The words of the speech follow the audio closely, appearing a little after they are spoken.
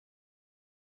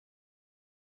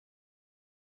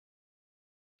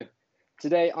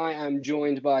Today I am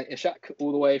joined by Ishak,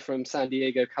 all the way from San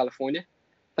Diego, California.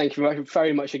 Thank you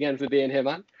very much again for being here,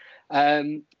 man.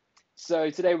 So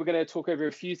today we're going to talk over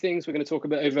a few things. We're going to talk a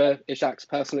bit over Ishak's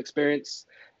personal experience,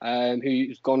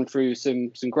 who's gone through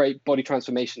some great body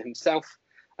transformation himself,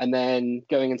 and then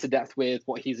going into depth with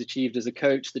what he's achieved as a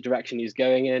coach, the direction he's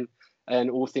going in,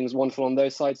 and all things wonderful on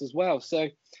those sides as well. So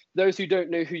those who don't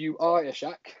know who you are,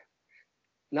 Ishak,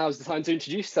 now's the time to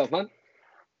introduce yourself, man.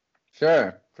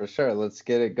 Sure, for sure. Let's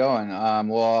get it going.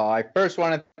 Well, I first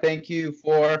want to thank you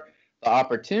for the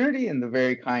opportunity and the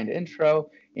very kind intro.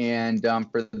 And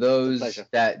for those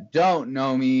that don't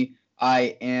know me,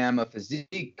 I am a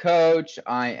physique coach.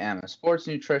 I am a sports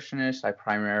nutritionist. I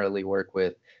primarily work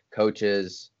with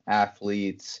coaches,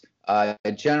 athletes,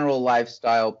 general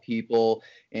lifestyle people,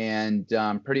 and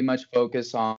pretty much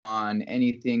focus on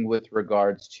anything with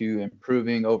regards to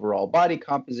improving overall body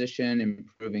composition,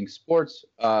 improving sport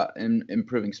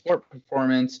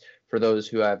performance for those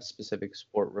who have specific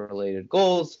sport-related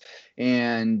goals,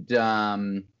 and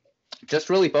just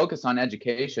really focus on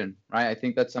education, right? I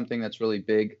think that's something that's really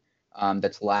big,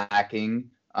 that's lacking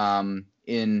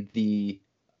in the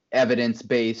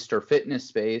evidence-based or fitness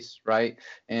space, right?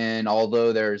 And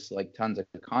although there's like tons of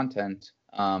content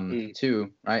too,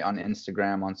 right, on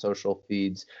Instagram, on social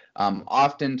feeds,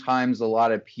 oftentimes a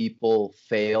lot of people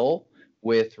fail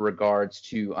with regards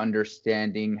to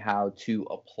understanding how to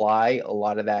apply a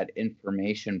lot of that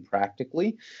information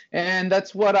practically. And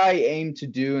that's what I aim to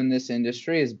do in this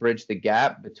industry, is bridge the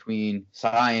gap between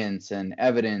science and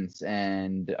evidence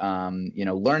and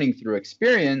learning through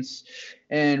experience,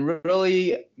 and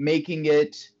really making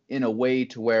it in a way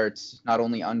to where it's not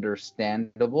only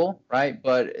understandable, right,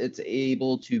 but it's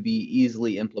able to be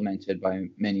easily implemented by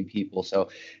many people. So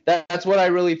that's what I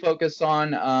really focus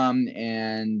on,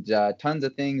 and tons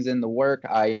of things in the work.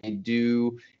 I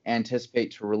do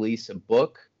anticipate to release a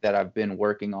book that I've been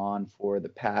working on for the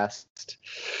past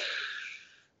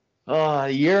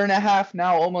year and a half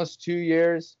now, almost 2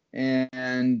 years.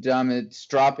 And it's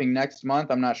dropping next month.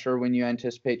 I'm not sure when you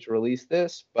anticipate to release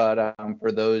this, but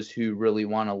for those who really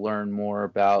want to learn more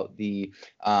about the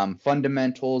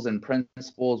fundamentals and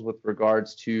principles with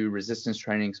regards to resistance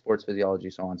training, sports physiology,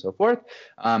 so on and so forth,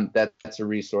 that's a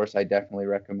resource I definitely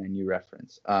recommend you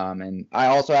reference. And I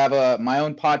also have my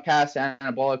own podcast,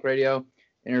 Anabolic Radio.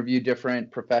 Interview different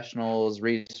professionals,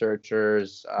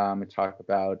 researchers, and talk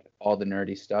about all the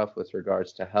nerdy stuff with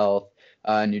regards to health,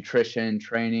 nutrition,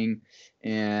 training,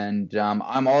 and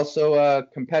I'm also a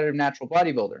competitive natural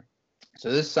bodybuilder. So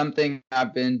this is something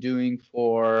I've been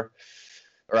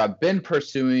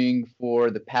pursuing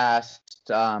for the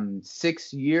past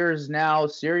 6 years now,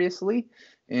 seriously.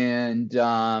 And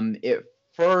it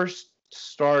first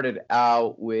started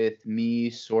out with me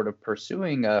sort of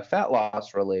pursuing a fat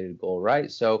loss related goal,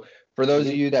 right? So for those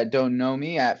of you that don't know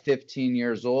me, at 15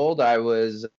 years old, I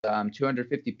was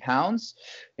 250 pounds,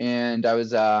 and I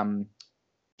was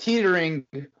teetering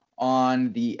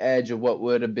on the edge of what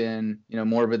would have been,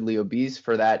 morbidly obese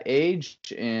for that age.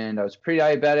 And I was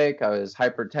pre-diabetic, I was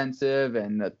hypertensive,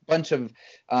 and a bunch of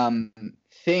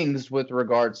things with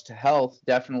regards to health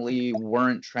definitely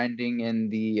weren't trending in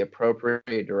the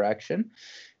appropriate direction.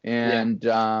 And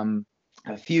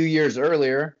a few years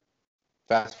earlier,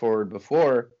 fast forward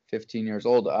before 15 years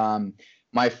old,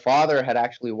 my father had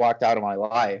actually walked out of my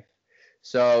life.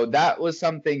 So that was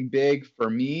something big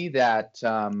for me that,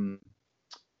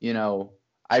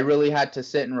 I really had to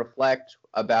sit and reflect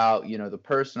about, the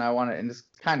person I wanted. And it's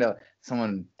kind of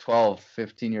someone 12,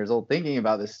 15 years old thinking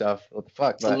about this stuff. What the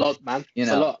fuck? It's a lot, man.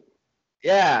 It's a lot.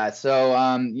 Yeah. So,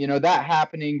 that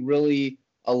happening really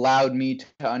allowed me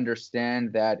to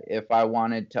understand that if I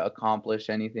wanted to accomplish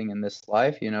anything in this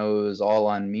life, it was all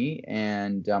on me.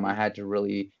 And I had to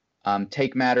really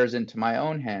take matters into my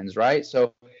own hands, right?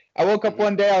 So I woke up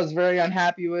one day, I was very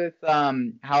unhappy with how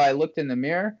I looked in the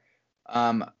mirror.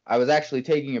 I was actually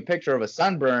taking a picture of a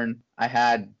sunburn I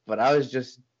had, but I was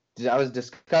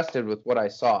disgusted with what I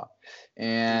saw.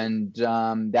 And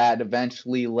that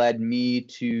eventually led me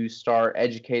to start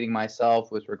educating myself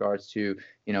with regards to,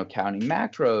 counting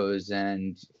macros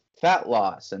and fat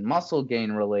loss and muscle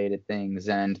gain related things.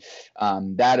 And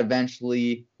that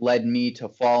eventually led me to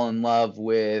fall in love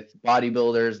with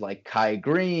bodybuilders like Kai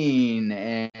Green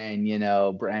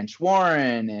and Branch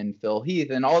Warren and Phil Heath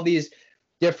and all these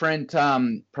different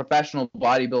professional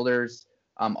bodybuilders,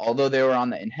 although they were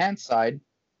on the enhanced side.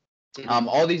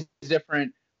 All these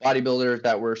different bodybuilders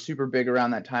that were super big around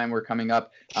that time were coming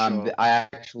up. I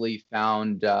actually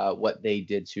found what they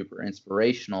did super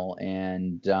inspirational.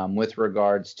 And with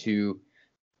regards to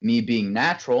me being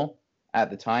natural, at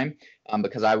the time,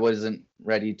 because I wasn't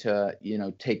ready to,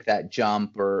 take that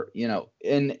jump, or,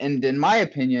 and in my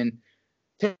opinion,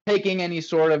 taking any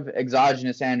sort of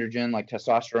exogenous androgen like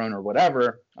testosterone or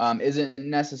whatever isn't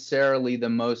necessarily the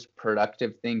most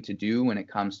productive thing to do when it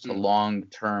comes to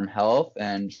long-term health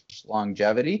and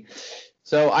longevity.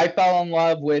 So I fell in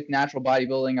love with natural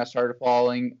bodybuilding. I started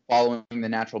following the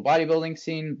natural bodybuilding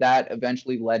scene. That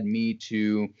eventually led me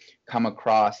to come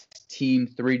across Team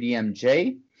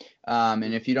 3DMJ.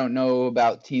 And if you don't know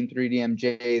about Team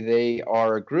 3DMJ, they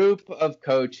are a group of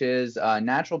coaches,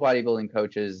 natural bodybuilding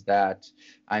coaches that,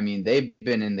 they've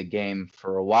been in the game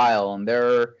for a while, and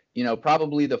they're,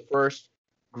 probably the first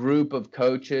group of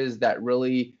coaches that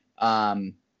really,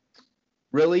 I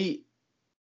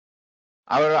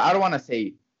don't want to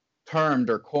say termed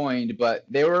or coined, but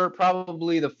they were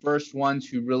probably the first ones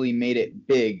who really made it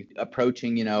big,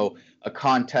 approaching, a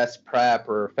contest prep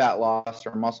or fat loss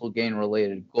or muscle gain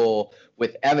related goal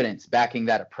with evidence backing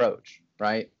that approach,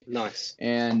 right? Nice.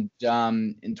 And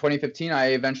in 2015,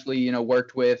 I eventually,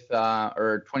 worked with,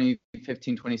 or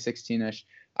 2015, 2016-ish,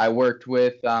 I worked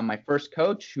with my first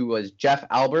coach, who was Jeff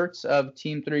Alberts of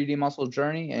Team 3D Muscle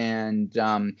Journey, and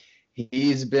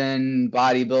he's been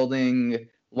bodybuilding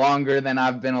longer than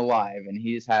I've been alive, and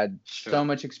he's had so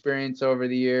much experience over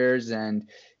the years, and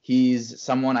he's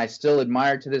someone I still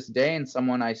admire to this day, and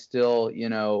someone I still,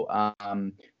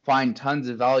 find tons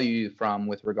of value from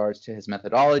with regards to his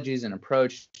methodologies and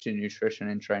approach to nutrition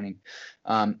and training.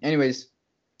 Anyways,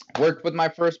 worked with my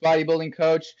first bodybuilding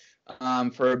coach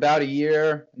for about a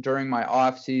year during my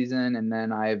off season, and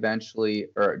then I eventually,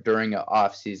 or during an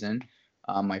off season,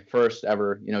 my first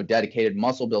ever, dedicated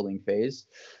muscle building phase.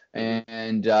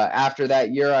 And after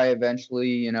that year, I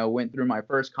eventually, went through my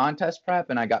first contest prep,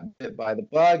 and I got bit by the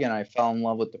bug, and I fell in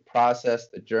love with the process,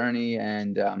 the journey,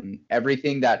 and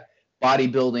everything that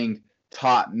bodybuilding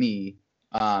taught me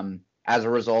as a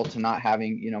result to not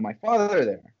having, my father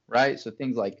there, right? So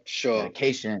things like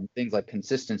dedication, things like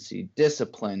consistency,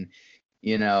 discipline,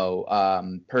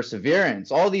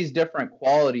 perseverance, all these different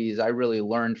qualities I really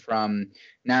learned from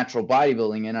natural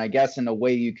bodybuilding. And I guess in a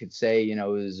way you could say, it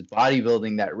was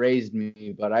bodybuilding that raised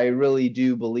me, but I really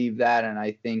do believe that. And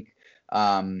I think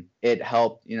it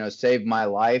helped, save my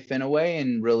life in a way,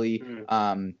 and really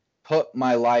put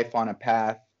my life on a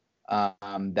path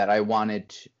that I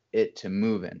wanted it to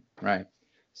move in, right?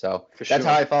 So that's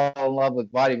how I fell in love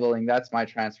with bodybuilding. That's my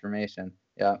transformation.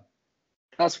 Yeah.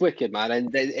 That's wicked, man.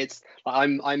 And it's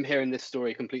I'm hearing this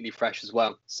story completely fresh as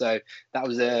well. So that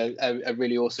was a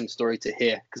really awesome story to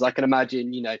hear, because I can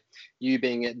imagine, you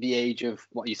being at the age of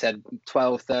what you said,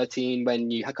 12, 13,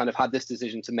 when you kind of had this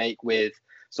decision to make, with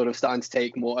sort of starting to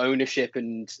take more ownership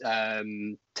and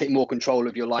take more control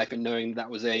of your life, and knowing that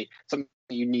was something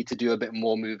you need to do a bit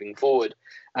more moving forward.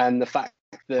 And the fact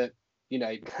that,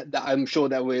 that I'm sure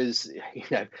there was,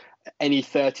 any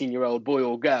 13-year-old boy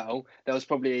or girl, there was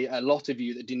probably a lot of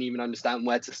you that didn't even understand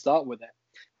where to start with it.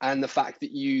 And the fact that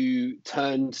you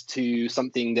turned to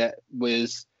something that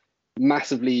was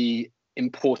massively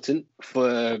important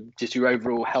for just your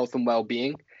overall health and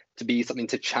well-being to be something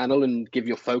to channel and give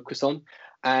your focus on,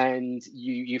 and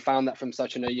you found that from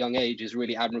such a young age, is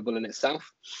really admirable in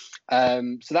itself. So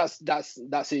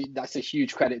that's a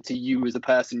huge credit to you as a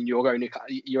person, your own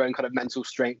kind of mental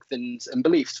strength and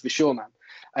beliefs, for sure, man.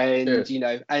 And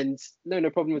Cheers. And no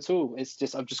problem at all. It's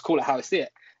just, I've just call it how I see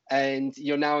it. And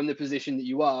you're now in the position that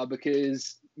you are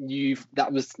because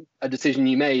that was a decision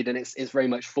you made, and it's very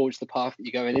much forged the path that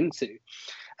you're going into.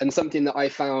 And something that I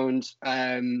found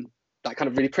that kind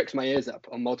of really pricked my ears up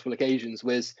on multiple occasions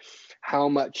was how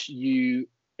much you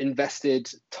invested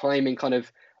time in kind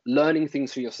of learning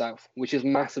things for yourself, which is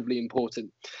massively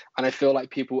important. And I feel like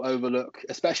people overlook,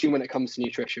 especially when it comes to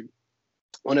nutrition,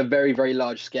 on a very, very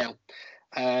large scale.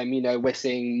 We're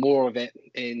seeing more of it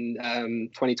in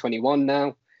 2021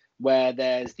 now, where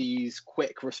there's these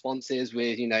quick responses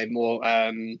with,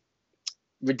 more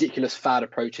ridiculous fad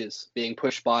approaches being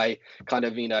pushed by kind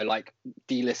of, like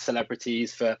D-list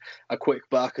celebrities for a quick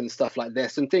buck and stuff like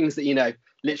this, and things that,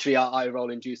 literally are eye-roll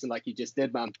inducing, like you just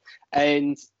did, man.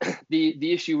 And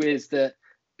the issue is that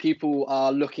people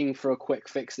are looking for a quick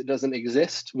fix that doesn't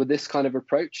exist with this kind of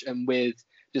approach and with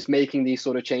just making these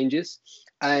sort of changes,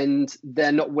 and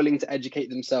they're not willing to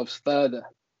educate themselves further.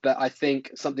 But I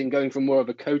think something going from more of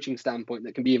a coaching standpoint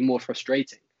that can be even more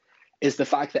frustrating is the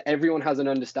fact that everyone has an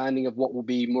understanding of what will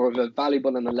be more of a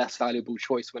valuable and a less valuable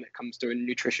choice when it comes to a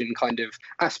nutrition kind of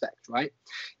aspect, right?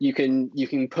 You can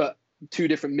put two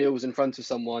different meals in front of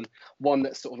someone, one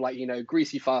that's sort of like,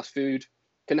 greasy fast food,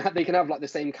 they can have like the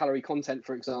same calorie content,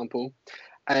 for example,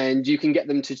 And you can get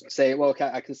them to say, well, okay,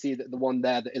 I can see that the one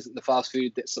there that isn't the fast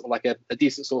food, that's sort of like a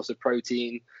decent source of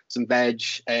protein, some veg,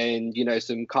 and, you know,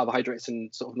 some carbohydrates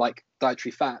and sort of like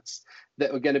dietary fats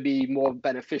that are going to be more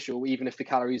beneficial. Even if the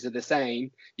calories are the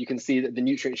same, you can see that the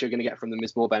nutrients you're going to get from them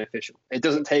is more beneficial. It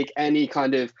doesn't take any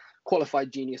kind of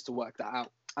qualified genius to work that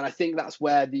out. And I think that's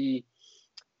where the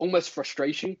almost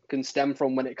frustration can stem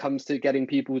from when it comes to getting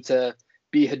people to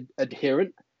be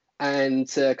adherent and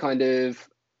to kind of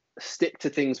stick to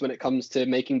things when it comes to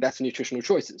making better nutritional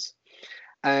choices.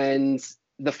 And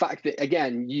the fact that,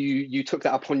 again, you took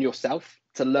that upon yourself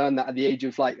to learn that at the age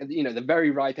of, like, you know, the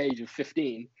very ripe age of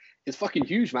 15 is fucking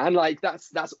huge, man. Like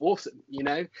that's awesome, you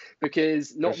know,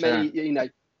 because not many, you know,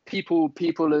 people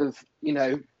of, you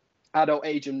know, adult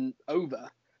age and over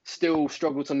still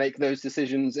struggle to make those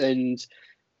decisions and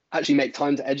actually make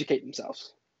time to educate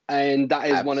themselves. And that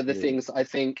is one of the things that I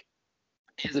think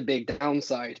is a big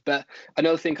downside. But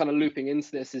another thing kind of looping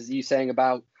into this is you saying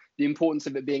about the importance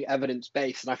of it being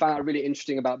evidence-based. And I found that really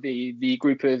interesting about the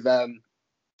group of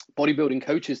bodybuilding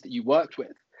coaches that you worked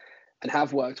with and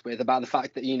have worked with, about the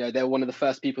fact that, you know, they're one of the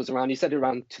first people around, you said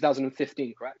around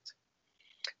 2015, correct?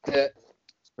 That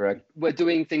correct. We're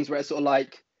doing things where it's sort of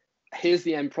like, here's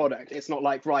the end product. It's not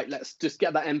like, right, let's just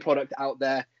get that end product out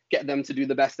there, get them to do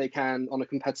the best they can on a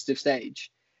competitive stage.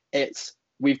 It's,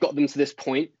 we've got them to this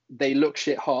point, they look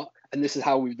shit hot, and this is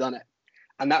how we've done it.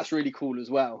 And that's really cool as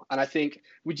well. And I think,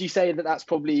 would you say that that's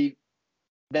probably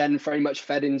then very much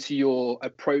fed into your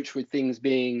approach with things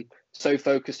being so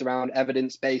focused around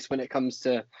evidence-based when it comes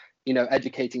to, you know,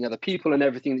 educating other people and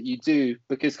everything that you do?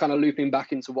 Because kind of looping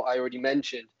back into what I already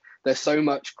mentioned, there's so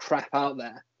much crap out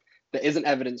there that isn't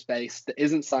evidence-based, that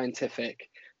isn't scientific,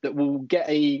 that will get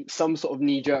some sort of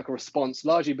knee-jerk response,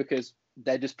 largely because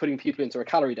they're just putting people into a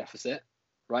calorie deficit,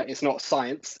 right? It's not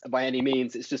science by any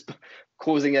means. It's just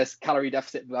causing a calorie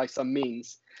deficit by some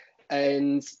means.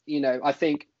 And, you know, I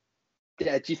think,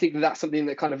 yeah, do you think that that's something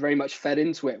that kind of very much fed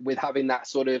into it, with having that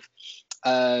sort of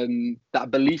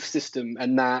that belief system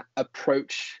and that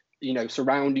approach, you know,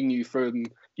 surrounding you from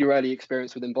your early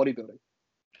experience within bodybuilding?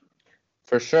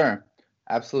 For sure.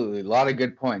 Absolutely. A lot of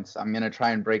good points. I'm going to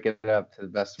try and break it up to the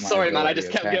best of my Sorry, ability, man, I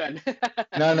just kept going.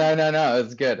 No,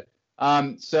 it's good.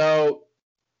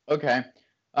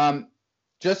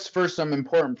 Just for some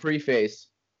important preface,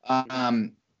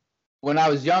 when I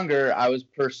was younger, I was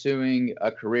pursuing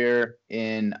a career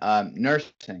in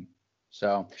nursing.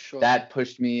 So that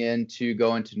pushed me into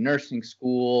going to nursing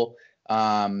school.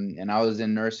 And I was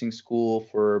in nursing school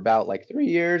for about like 3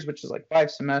 years, which is like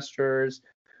 5 semesters.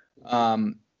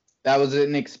 That was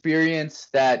an experience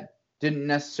that didn't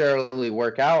necessarily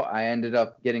work out. I ended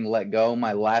up getting let go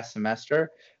my last semester.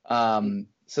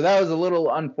 So that was a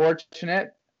little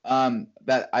unfortunate,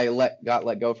 that I got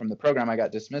let go from the program. I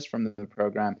got dismissed from the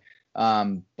program.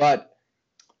 But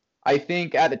I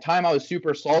think at the time I was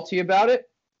super salty about it.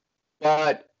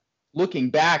 But looking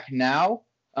back now,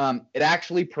 it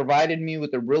actually provided me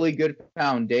with a really good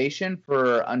foundation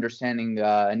for understanding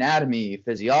anatomy,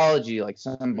 physiology, like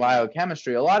some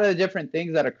biochemistry, a lot of the different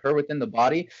things that occur within the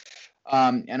body.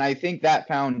 And I think that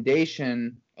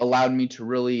foundation allowed me to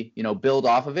really, you know, build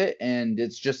off of it. And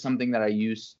it's just something that I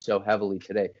use so heavily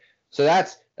today. So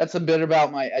that's a bit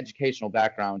about my educational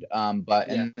background.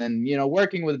 And then, you know,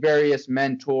 working with various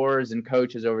mentors and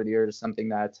coaches over the years is something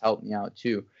that's helped me out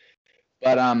too.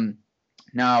 But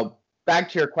now back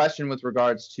to your question with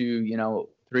regards to, you know,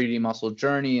 3D Muscle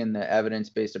Journey and the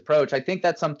evidence-based approach. I think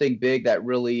that's something big that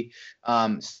really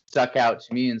stuck out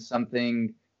to me, and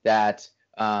something that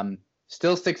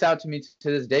still sticks out to me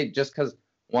to this day, just because,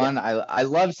 one, I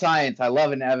love science, I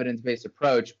love an evidence-based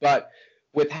approach, but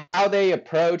with how they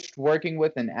approached working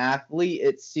with an athlete,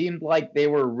 it seemed like they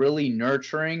were really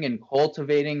nurturing and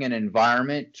cultivating an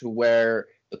environment to where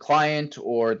the client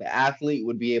or the athlete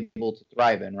would be able to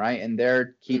thrive in, right? And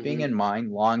they're keeping in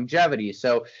mind longevity.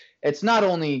 So it's not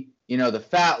only, you know, the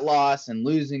fat loss and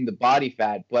losing the body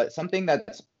fat, but something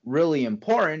that's really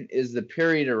important is the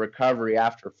period of recovery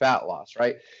after fat loss,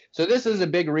 right? So this is a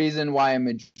big reason why a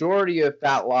majority of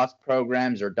fat loss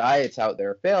programs or diets out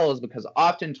there fail, is because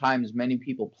oftentimes many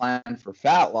people plan for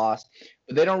fat loss,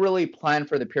 but they don't really plan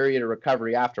for the period of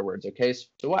recovery afterwards, okay?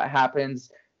 So what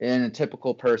happens in a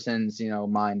typical person's, you know,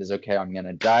 mind is, okay, I'm going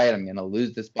to diet, I'm going to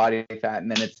lose this body fat, and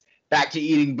then it's back to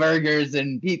eating burgers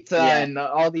and pizza and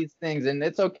all these things. And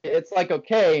it's okay. It's like,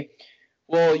 okay,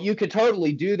 well, you could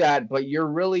totally do that, but you're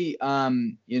really,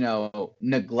 you know,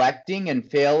 neglecting and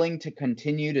failing to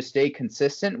continue to stay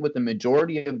consistent with the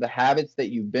majority of the habits that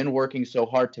you've been working so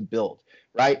hard to build,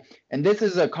 right? And this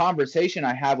is a conversation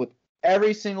I have with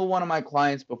every single one of my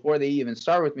clients before they even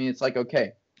start with me. It's like,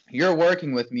 okay, you're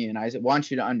working with me, and I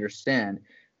want you to understand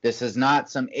this is not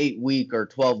some 8-week or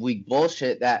 12-week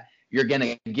bullshit that you're going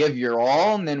to give your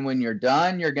all, and then when you're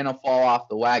done, you're going to fall off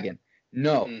the wagon.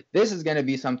 No, this is going to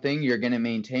be something you're going to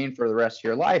maintain for the rest of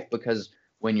your life, because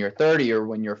when you're 30 or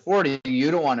when you're 40,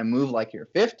 you don't want to move like you're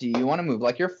 50. You want to move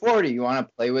like you're 40. You want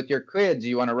to play with your kids.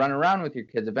 You want to run around with your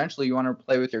kids. Eventually, you want to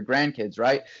play with your grandkids,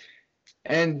 right?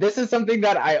 And this is something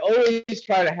that I always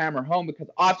try to hammer home, because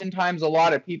oftentimes a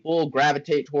lot of people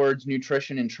gravitate towards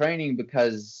nutrition and training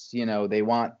because, they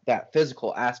want that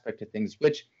physical aspect of things,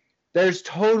 which there's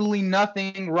totally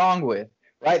nothing wrong with,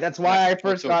 right? That's why I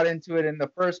first got into it in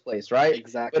the first place, right?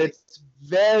 Exactly. But it's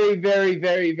very, very,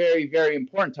 very, very, very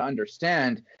important to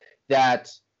understand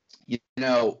that,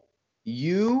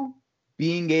 you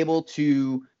being able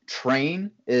to train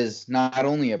is not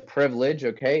only a privilege,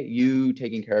 okay? You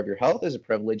taking care of your health is a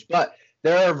privilege, but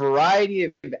there are a variety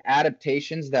of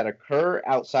adaptations that occur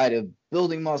outside of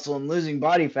building muscle and losing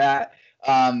body fat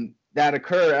that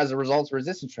occur as a result of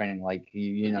resistance training. Like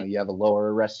you have a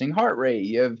lower resting heart rate,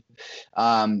 you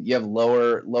have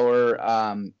lower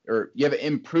or you have an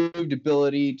improved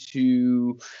ability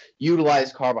to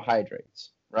utilize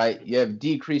carbohydrates. Right? You have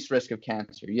decreased risk of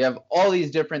cancer. You have all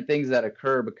these different things that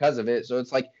occur because of it. So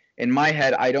it's like, in my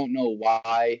head, I don't know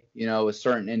why, a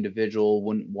certain individual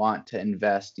wouldn't want to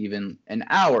invest even an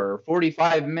hour or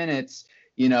 45 minutes,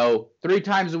 3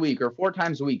 times a week or 4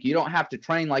 times a week. You don't have to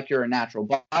train like you're a natural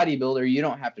bodybuilder. You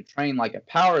don't have to train like a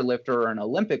power lifter or an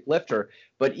Olympic lifter.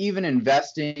 But even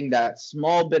investing that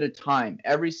small bit of time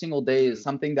every single day is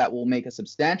something that will make a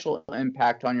substantial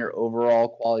impact on your overall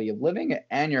quality of living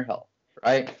and your health.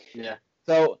 Right? Yeah.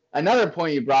 So another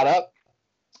point you brought up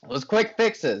was quick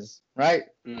fixes, right?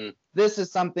 This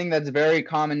is something that's very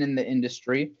common in the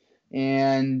industry,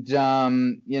 and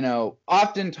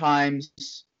oftentimes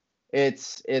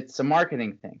it's a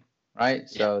marketing thing, right?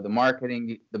 Yeah. So the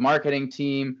marketing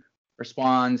team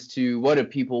responds to what do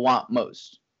people want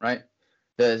most, right?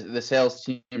 The sales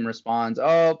team responds,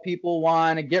 oh, people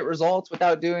want to get results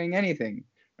without doing anything,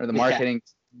 or the marketing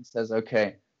team says,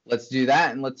 okay, let's do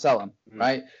that and let's sell them,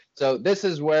 right? So this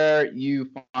is where you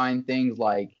find things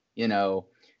like,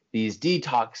 these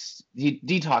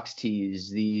detox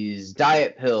teas, these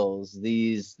diet pills,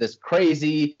 this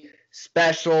crazy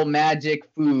special magic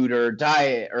food or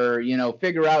diet, or,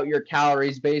 figure out your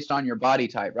calories based on your body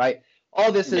type, right?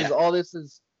 All this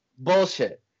is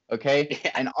bullshit, okay?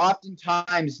 Yeah. And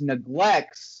oftentimes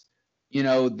neglects,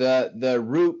 the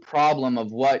root problem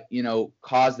of what,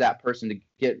 caused that person to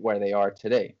get where they are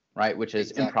today, right? Which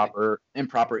is improper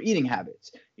eating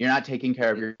habits. You're not taking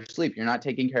care of your sleep. You're not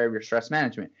taking care of your stress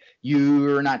management.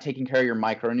 You're not taking care of your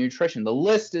micronutrition. The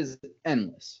list is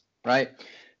endless, right?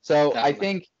 So definitely. I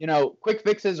think, quick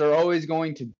fixes are always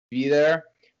going to be there,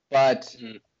 but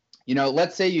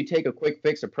let's say you take a quick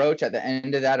fix approach. At the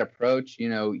end of that approach,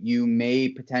 you may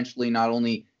potentially not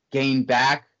only gain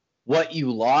back what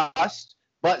you lost,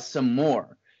 but some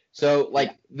more. So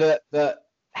like the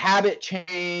habit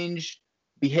change,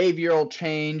 behavioral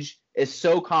change is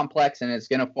so complex, and it's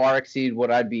going to far exceed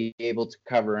what I'd be able to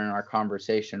cover in our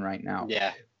conversation right now.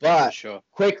 Yeah, but sure.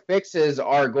 Quick fixes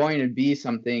are going to be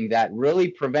something that really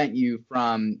prevent you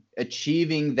from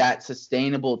achieving that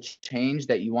sustainable change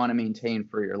that you want to maintain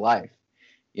for your life.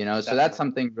 Definitely. So that's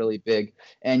something really big.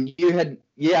 And you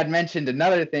had mentioned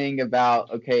another thing about,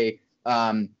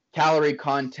 calorie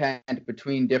content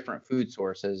between different food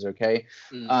sources. Okay.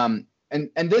 And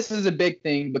this is a big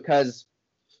thing because,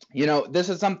 this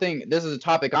is a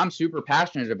topic I'm super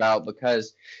passionate about,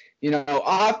 because,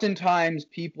 oftentimes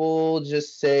people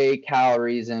just say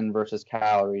calories in versus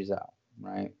calories out,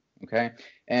 right? Okay.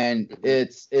 And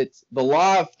it's the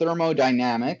law of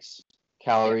thermodynamics,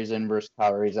 calories in versus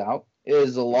calories out,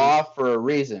 is a law for a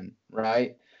reason,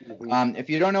 right? If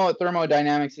you don't know what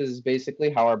thermodynamics is,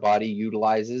 basically how our body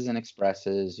utilizes and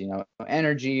expresses,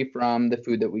 energy from the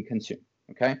food that we consume.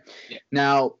 Okay. Yeah.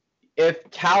 Now,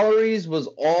 if calories was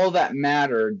all that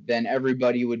mattered, then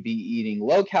everybody would be eating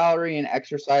low calorie and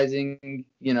exercising,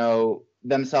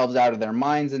 themselves out of their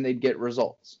minds, and they'd get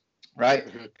results, right?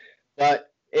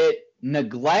 But it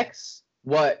neglects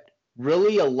what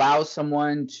really allows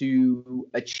someone to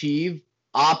achieve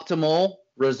optimal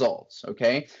results,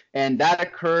 okay? And that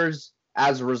occurs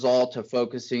as a result of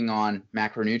focusing on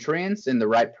macronutrients in the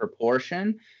right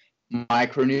proportion,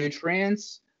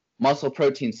 micronutrients, muscle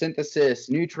protein synthesis,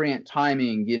 nutrient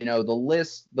timing, the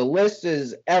list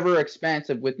is ever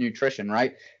expansive with nutrition,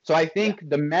 right? So I think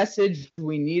the message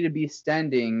we need to be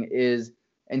sending is,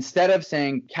 instead of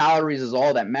saying calories is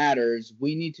all that matters,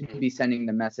 we need to be sending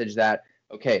the message that,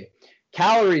 okay,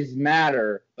 calories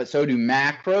matter, but so do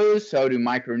macros, so do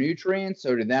micronutrients,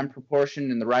 so do them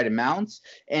proportioned in the right amounts.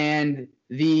 And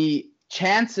the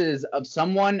chances of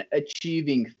someone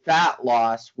achieving fat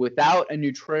loss without a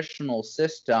nutritional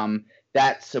system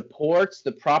that supports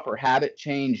the proper habit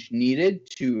change needed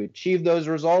to achieve those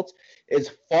results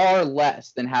is far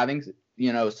less than having,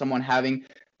 someone having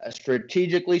a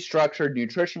strategically structured,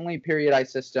 nutritionally periodized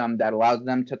system that allows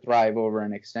them to thrive over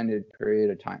an extended period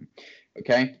of time.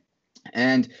 Okay.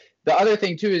 And the other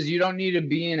thing too is you don't need to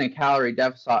be in a calorie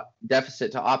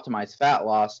deficit to optimize fat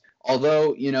loss.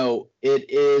 Although, it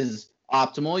is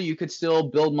optimal, you could still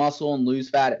build muscle and lose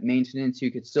fat at maintenance.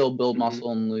 You could still build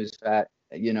muscle and lose fat,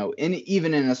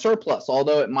 even in a surplus.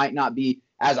 Although it might not be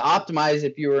as optimized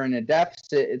if you were in a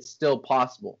deficit, it's still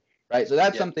possible, right? So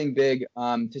that's something big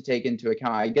to take into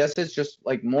account. I guess it's just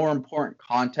like more important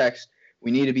context we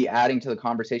need to be adding to the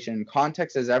conversation. And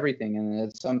context is everything, and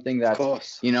it's something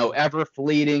that's ever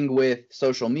fleeting with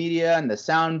social media and the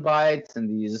sound bites and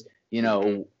these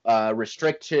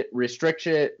restricted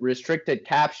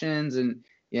captions, and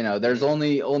there's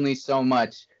only so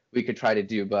much we could try to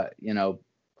do, but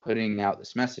putting out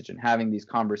this message and having these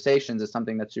conversations is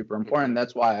something that's super important.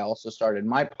 That's why I also started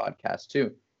my podcast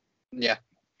too. Yeah,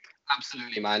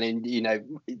 absolutely, man. And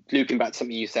looping back to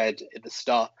something you said at the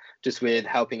start, just with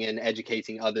helping and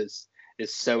educating others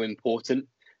is so important,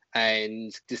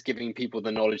 and just giving people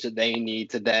the knowledge that they need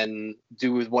to then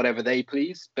do with whatever they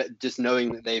please, but just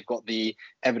knowing that they've got the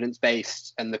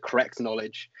evidence-based and the correct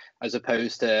knowledge, as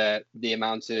opposed to the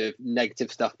amount of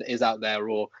negative stuff that is out there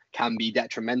or can be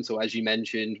detrimental, as you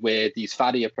mentioned, with these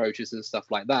fatty approaches and stuff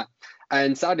like that.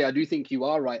 And sadly, I do think you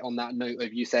are right on that note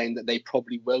of you saying that they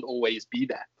probably will always be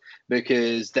there,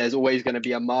 because there's always going to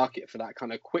be a market for that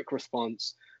kind of quick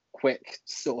response, quick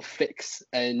sort of fix,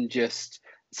 and just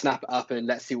snap it up and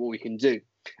let's see what we can do,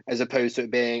 as opposed to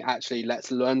it being actually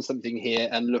let's learn something here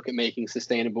and look at making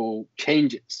sustainable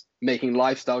changes, making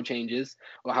lifestyle changes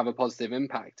or have a positive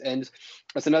impact. And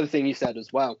that's another thing you said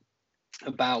as well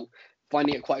about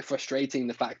finding it quite frustrating,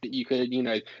 the fact that you could,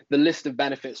 the list of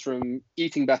benefits from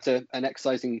eating better and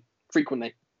exercising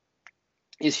frequently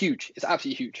is huge. It's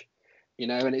absolutely huge,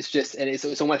 and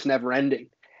it's almost never ending.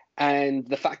 And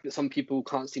the fact that some people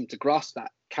can't seem to grasp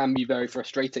that can be very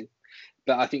frustrating.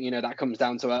 But I think, that comes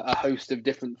down to a host of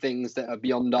different things that are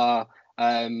beyond our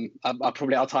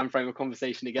probably our time frame of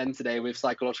conversation again today, with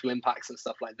psychological impacts and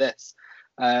stuff like this.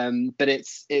 But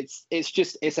it's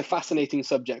a fascinating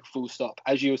subject, full stop.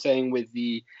 As you were saying with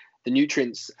the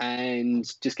nutrients,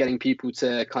 and just getting people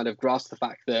to kind of grasp the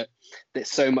fact that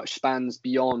so much spans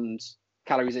beyond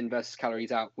calories in versus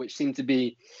calories out, which seem to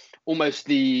be almost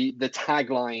the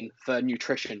tagline for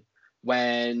nutrition.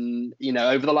 When,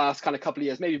 over the last kind of couple of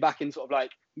years, maybe back in sort of like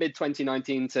mid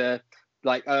 2019 to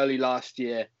like early last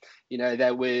year,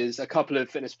 there was a couple of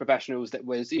fitness professionals that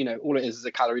was, all it is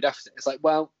a calorie deficit. It's like,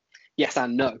 well, yes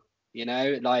and no,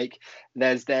 like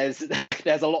there's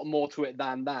a lot more to it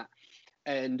than that.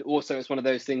 And also it's one of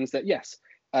those things that, yes,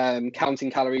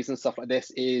 counting calories and stuff like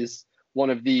this is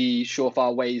one of the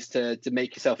surefire ways to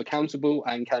make yourself accountable,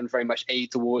 and can very much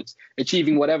aid towards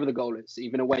achieving whatever the goal is,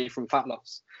 even away from fat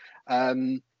loss.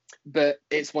 But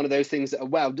it's one of those things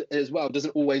that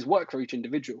doesn't always work for each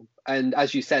individual. And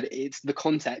as you said, it's the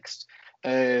context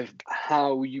of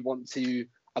how you want to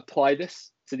apply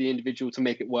this to the individual to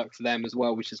make it work for them as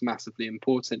well, which is massively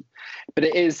important. But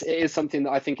it is something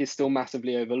that I think is still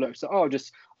massively overlooked. So I'll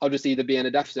just either be in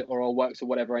a deficit, or I'll work to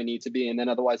whatever I need to be, and then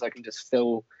otherwise I can just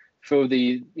fill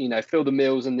the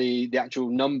meals and the actual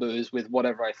numbers with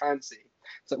whatever I fancy.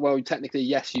 So, well, technically,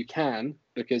 yes, you can,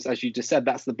 because as you just said,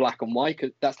 that's the black and white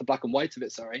of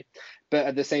it. Sorry. But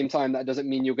at the same time, that doesn't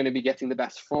mean you're going to be getting the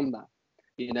best from that.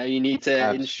 You need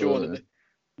to ensure that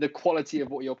the quality of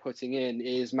what you're putting in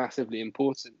is massively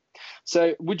important.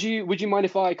 So would you mind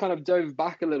if I kind of dove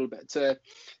back a little bit to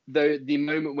the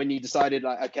moment when you decided,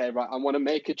 like, okay, right, I want to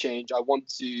make a change. I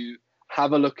want to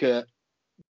have a look at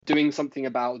doing something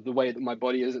about the way that my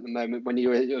body is at the moment. When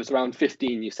it was around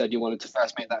 15, you said you wanted to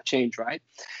first make that change, right?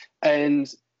 And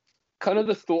kind of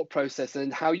the thought process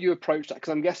and how you approached that, because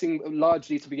I'm guessing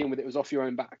largely to begin with it was off your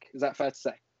own back. Is that fair to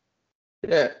say?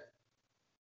 Yeah.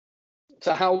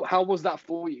 So how was that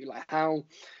for you? Like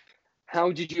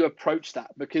how did you approach that?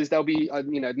 Because there'll be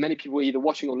many people either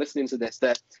watching or listening to this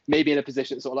that may be in a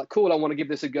position sort of like, cool, I want to give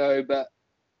this a go, but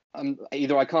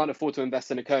either I can't afford to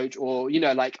invest in a coach, or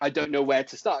like I don't know where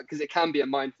to start, because it can be a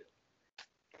minefield.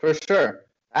 For sure,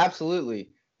 absolutely.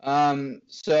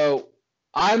 So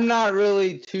I'm not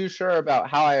really too sure about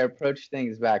how I approached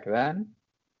things back then,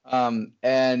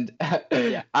 and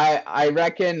yeah. I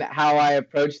reckon how I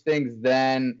approached things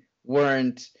then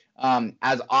weren't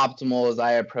as optimal as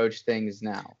I approach things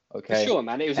now. Okay. For sure,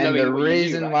 man. It was And knowing the what you knew,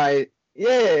 reason right? why,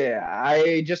 yeah,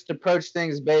 I just approach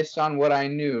things based on what I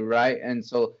knew, right? And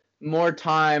so more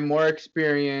time, more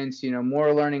experience,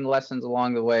 more learning lessons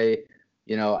along the way,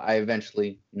 I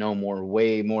eventually know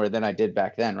way more than I did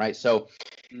back then, right? So,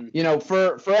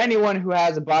 for anyone who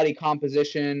has a body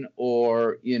composition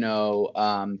or,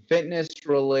 fitness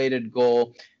related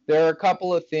goal, there are a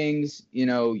couple of things,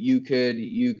 you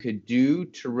could do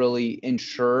to really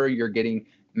ensure you're getting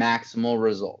maximal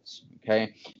results.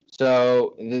 Okay.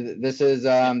 So this is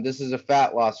a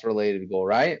fat loss related goal,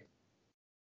 right?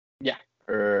 Yeah.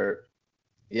 Or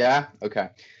yeah, okay.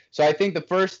 So I think the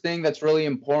first thing that's really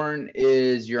important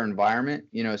is your environment.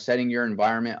 Setting your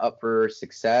environment up for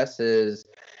success is,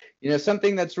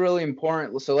 something that's really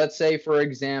important. So let's say, for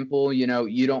example, you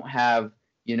don't have,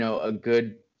 a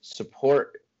good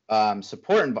support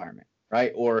environment,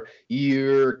 right? Or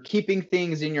you're keeping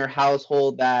things in your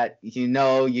household that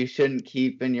you shouldn't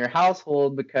keep in your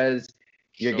household because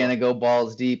you're gonna go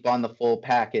balls deep on the full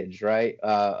package, right?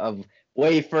 Of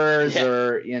wafers,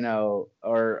 or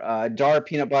or jar of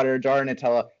peanut butter, jar of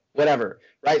Nutella, whatever,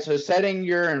 right? So setting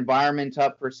your environment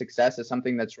up for success is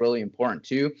something that's really important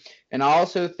too. And I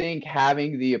also think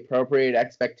having the appropriate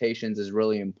expectations is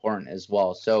really important as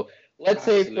well. So let's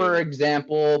say, for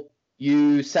example,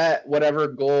 you set whatever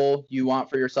goal you want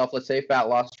for yourself. Let's say fat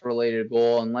loss related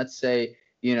goal, and let's say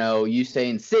you say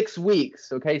in 6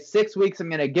 weeks, okay, 6 weeks, I'm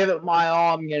going to give it my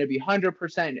all. I'm going to be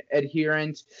 100%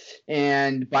 adherent.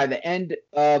 And by the end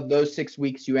of those 6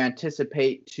 weeks, you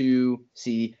anticipate to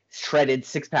see shredded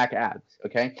 6-pack abs,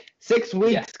 okay? 6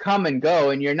 weeks come and go,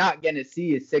 and you're not going to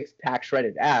see a 6-pack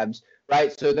shredded abs,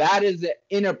 right? So that is an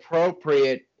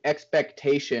inappropriate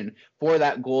expectation for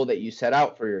that goal that you set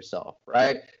out for yourself,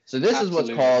 right? So this is what's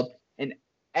called an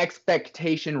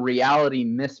expectation reality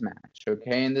mismatch.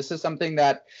 Okay. And this is something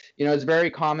that, is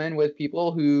very common with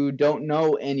people who don't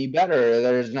know any better.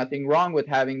 There's nothing wrong with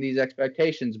having these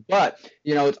expectations, but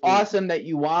it's awesome that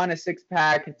you want a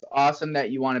 6-pack. It's awesome that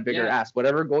you want a bigger ass,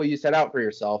 whatever goal you set out for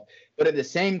yourself. But at the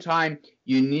same time,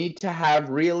 you need to have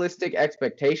realistic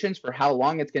expectations for how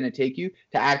long it's going to take you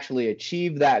to actually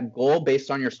achieve that goal based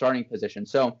on your starting position.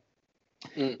 So,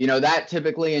 that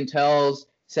typically entails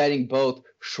setting both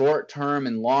short-term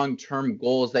and long-term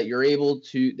goals that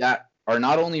that are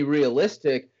not only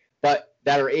realistic, but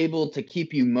that are able to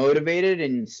keep you motivated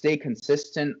and stay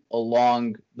consistent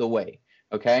along the way.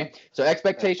 Okay. So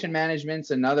expectation management's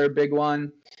another big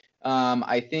one.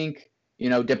 I think,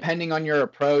 depending on your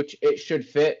approach, it should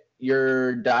fit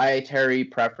your dietary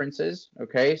preferences.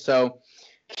 Okay. So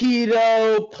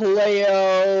keto,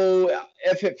 paleo,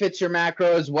 if it fits your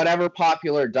macros, whatever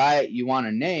popular diet you want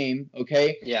to name,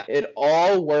 okay? Yeah. It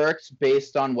all works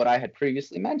based on what I had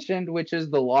previously mentioned, which is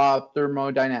the law of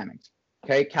thermodynamics.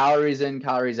 Okay, calories in,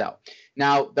 calories out.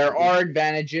 Now, there are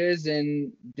advantages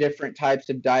in different types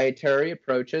of dietary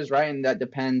approaches, right? And that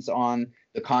depends on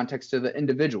the context of the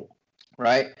individual,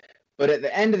 right? But at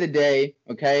the end of the day,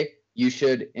 okay, you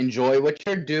should enjoy what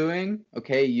you're doing,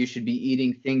 okay? You should be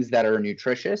eating things that are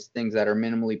nutritious, things that are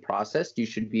minimally processed. You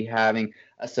should be having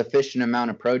a sufficient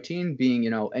amount of protein, being,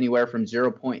 anywhere from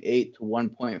 0.8 to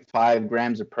 1.5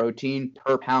 grams of protein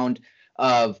per pound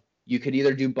of, you could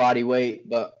either do body weight,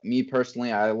 but me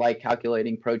personally, I like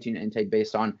calculating protein intake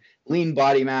based on lean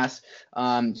body mass.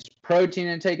 Protein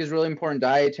intake is really important.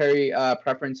 Dietary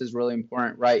preference is really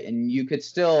important, right? And you could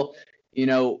still,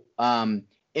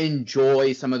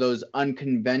 enjoy some of those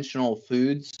unconventional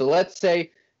foods. So let's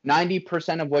say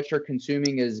 90% of what you're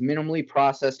consuming is minimally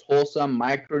processed, wholesome,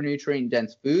 micronutrient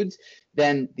dense foods.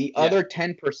 Then the other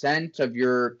 10% of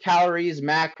your calories,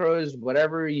 macros,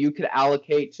 whatever, you could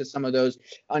allocate to some of those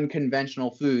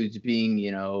unconventional foods, being,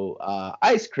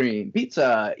 ice cream,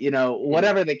 pizza,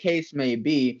 whatever the case may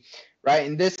be, right?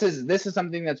 And this is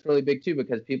something that's really big too,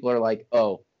 because people are like,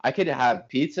 oh, I could have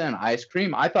pizza and ice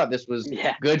cream. I thought this was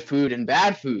good food and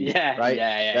bad food, right?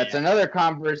 That's another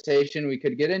conversation we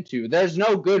could get into. There's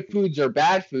no good foods or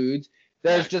bad foods.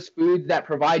 There's just foods that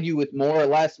provide you with more or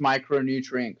less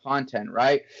micronutrient content,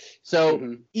 right?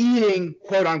 So eating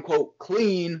quote unquote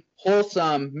clean,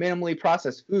 wholesome, minimally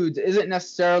processed foods isn't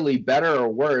necessarily better or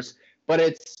worse, but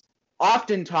it's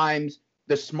oftentimes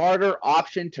the smarter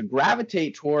option to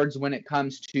gravitate towards when it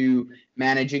comes to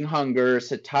managing hunger,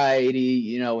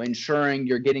 satiety, ensuring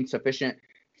you're getting sufficient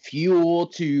fuel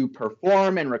to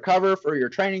perform and recover for your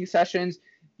training sessions.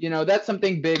 That's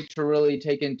something big to really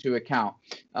take into account.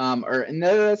 And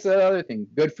that's the other thing: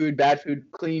 good food, bad food,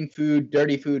 clean food,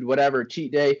 dirty food, whatever,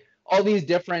 cheat day, all these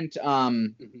different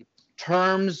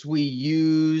terms we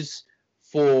use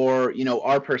for,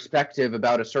 our perspective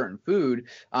about a certain food.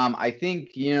 I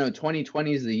think,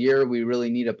 2020 is the year we really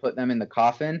need to put them in the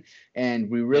coffin, and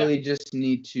we really just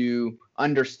need to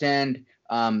understand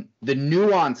the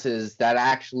nuances that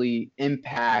actually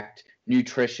impact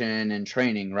nutrition and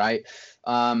training, right?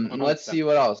 Let's see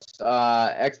what else.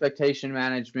 Expectation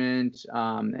management,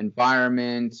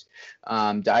 environment,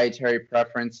 dietary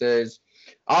preferences.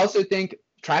 I also think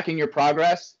tracking your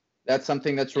progress, that's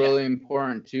something that's really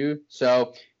important too.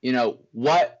 So,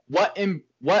 what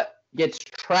gets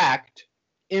tracked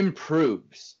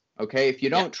improves. Okay. If you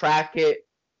don't track it,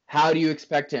 how do you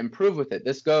expect to improve with it?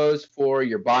 This goes for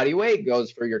your body weight,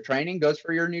 goes for your training, goes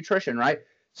for your nutrition, right?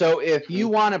 So if you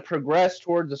want to progress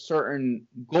towards a certain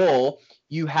goal,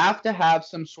 you have to have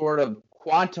some sort of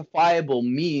quantifiable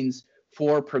means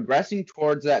for progressing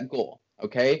towards that goal.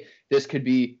 Okay. This could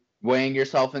be weighing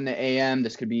yourself in the AM.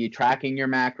 This could be tracking your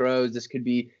macros. This could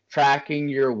be tracking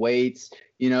your weights.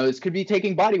 This could be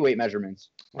taking body weight measurements,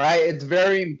 right? It's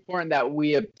very important that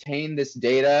we obtain this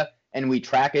data and we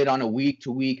track it on a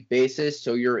week-to-week basis,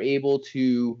 so you're able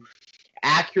to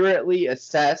accurately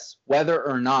assess whether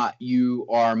or not you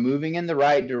are moving in the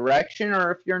right direction,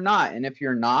 or if you're not. And if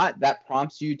you're not, that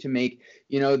prompts you to make,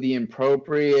 the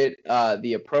appropriate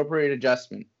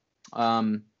adjustment.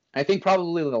 I think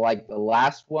probably the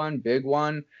last one, big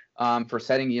one, for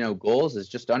setting, goals is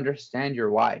just understand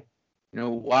your why.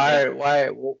 Why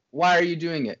are you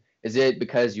doing it? Is it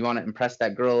because you want to impress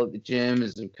that girl at the gym?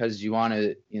 Is it because you want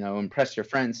to, impress your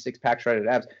friends, six-pack shredded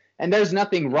abs? And there's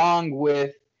nothing wrong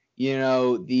with,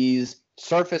 these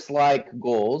surface-like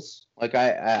goals, like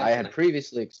I had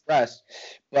previously expressed.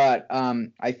 But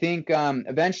I think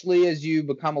eventually, as you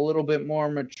become a little bit more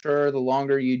mature, the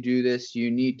longer you do this,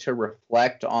 you need to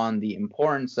reflect on the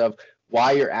importance of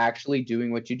why you're actually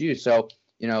doing what you do. So,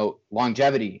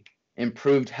 longevity,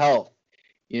 improved health,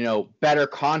 better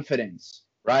confidence,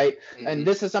 right? Mm-hmm. And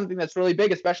this is something that's really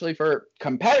big, especially for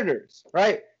competitors,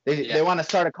 right? They want to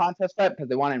start a contest prep because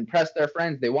they want to impress their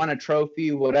friends. They want a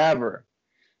trophy, whatever.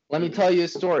 Let me tell you a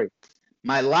story.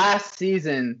 My last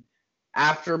season,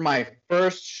 after my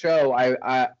first show,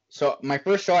 I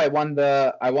won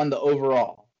the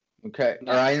overall. Okay,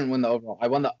 nice. Or I didn't win the overall. I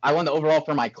won the overall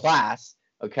for my class.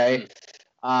 Okay,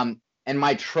 and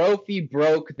my trophy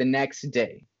broke the next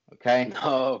day. Okay.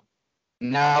 No.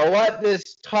 Now, what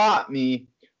this taught me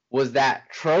was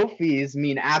that trophies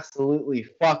mean absolutely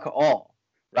fuck all,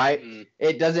 right? You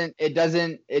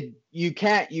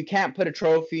can't put a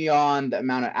trophy on the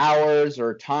amount of hours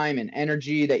or time and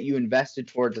energy that you invested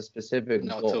towards a specific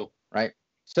goal, right?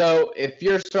 So if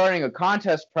you're starting a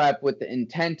contest prep with the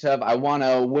intent of, I want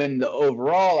to win the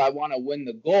overall, I want to win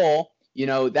the goal,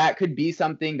 that could be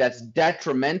something that's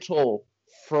detrimental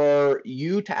for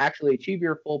you to actually achieve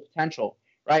your full potential.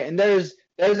 Right. And there's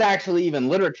actually even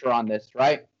literature on this.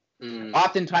 Right.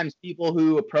 Oftentimes people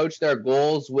who approach their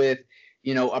goals with,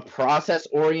 a process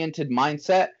oriented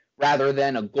mindset rather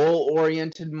than a goal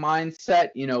oriented mindset,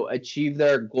 achieve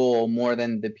their goal more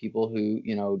than the people who,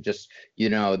 just,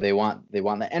 they want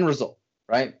the end result.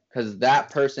 Right. Because that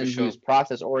person who's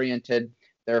process oriented,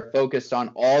 they're focused on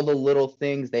all the little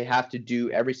things they have to do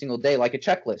every single day, like a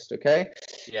checklist, okay?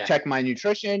 Yeah. Check my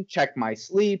nutrition, check my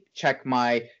sleep, check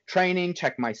my training,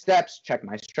 check my steps, check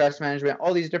my stress management,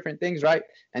 all these different things, right?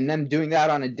 And then doing that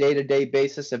on a day-to-day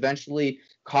basis eventually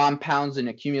compounds and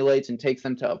accumulates and takes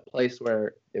them to a place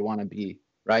where they want to be,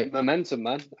 right? Momentum,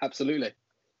 man. Absolutely.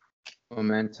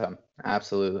 Momentum.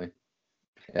 Absolutely.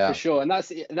 Yeah. For sure. And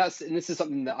this is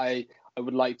something that I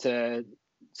would like to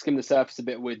skim the surface a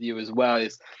bit with you as well,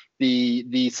 is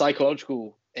the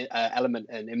psychological element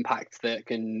and impact that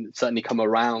can certainly come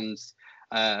around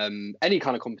any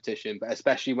kind of competition, but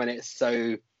especially when it's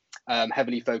so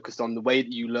heavily focused on the way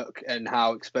that you look and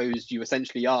how exposed you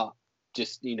essentially are,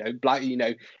 just in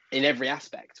every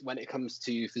aspect when it comes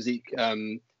to physique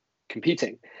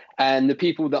competing. And the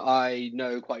people that I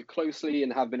know quite closely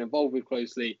and have been involved with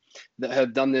closely that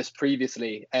have done this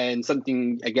previously, and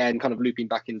something again kind of looping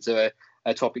back into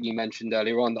a topic you mentioned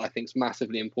earlier on that I think is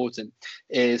massively important,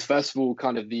 is first of all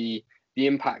kind of the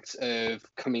impact of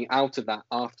coming out of that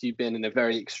after you've been in a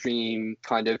very extreme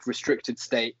kind of restricted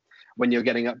state when you're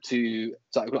getting up to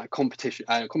like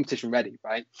competition ready,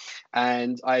 right?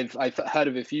 And I've heard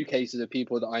of a few cases of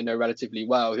people that I know relatively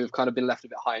well who have kind of been left a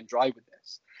bit high and dry with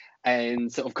this,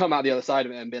 and sort of come out the other side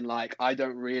of it and been like, I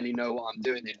don't really know what I'm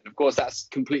doing here. And of course, that's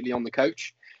completely on the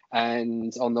coach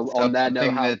and on their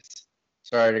know-how.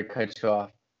 Sorry to cut you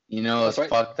off. What's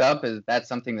fucked up is that's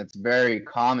something that's very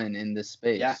common in this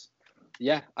space.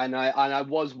 Yeah, and I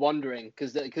was wondering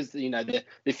because the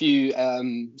few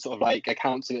sort of like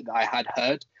accounts of it that I had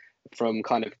heard from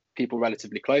kind of people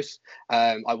relatively close.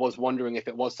 I was wondering if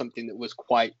it was something that was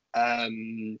quite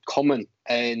common,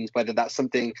 and whether that's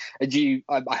something I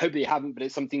hope that you haven't, but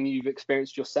it's something you've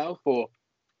experienced yourself, or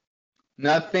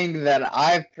nothing that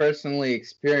I've personally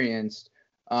experienced.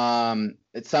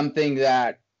 It's something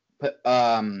that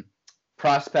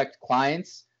prospect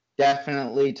clients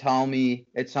definitely tell me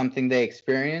it's something they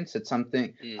experience. It's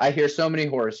something I hear so many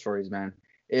horror stories, man.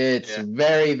 It's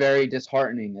very, very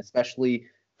disheartening, especially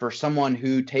for someone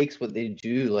who takes what they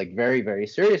do like very, very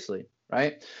seriously,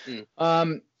 right?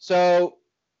 So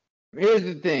here's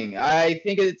the thing. I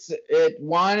think it's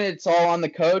all on the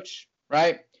coach,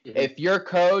 right? If your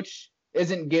coach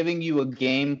isn't giving you a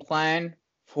game plan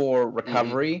for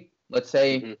recovery, let's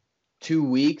say 2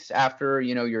 weeks after,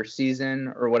 your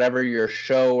season or whatever, your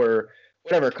show or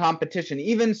whatever competition,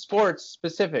 even sports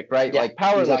specific, right? Like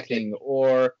powerlifting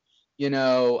or,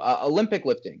 Olympic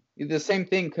lifting. The same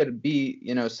thing could be,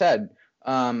 said.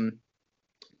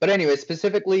 But anyway,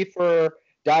 specifically for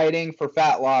dieting, for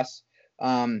fat loss,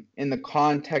 in the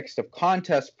context of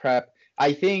contest prep,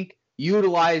 I think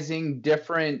utilizing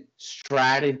different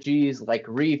strategies like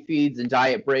refeeds and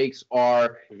diet breaks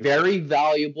are very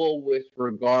valuable with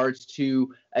regards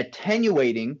to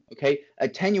attenuating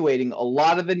a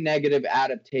lot of the negative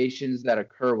adaptations that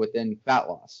occur within fat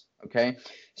loss. Okay.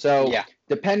 So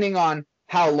depending on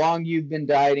how long you've been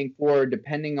dieting for,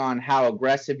 depending on how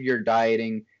aggressive you're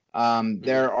dieting,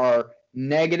 there are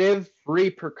negative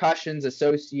repercussions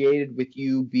associated with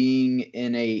you being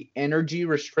in a energy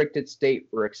restricted state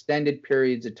for extended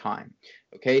periods of time.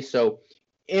 Okay, so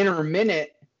intermittent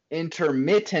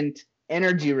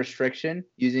energy restriction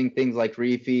using things like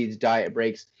refeeds, diet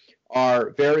breaks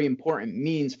are very important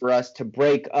means for us to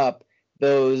break up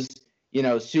those,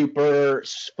 super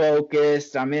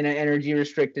focused, I'm in an energy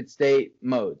restricted state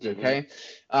modes. Okay,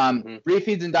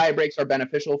 refeeds and diet breaks are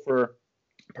beneficial for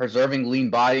preserving lean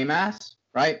body mass,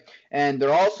 right? And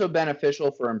they're also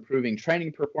beneficial for improving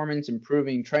training performance,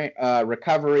 improving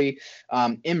recovery,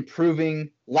 improving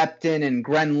leptin and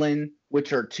ghrelin,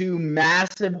 which are two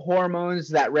massive hormones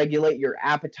that regulate your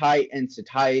appetite and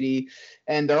satiety.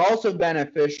 And they're also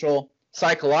beneficial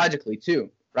psychologically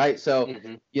too, right? So,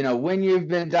 when you've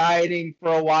been dieting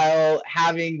for a while,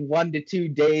 having 1 to 2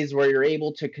 days where you're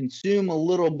able to consume a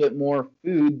little bit more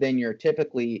food than you're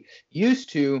typically used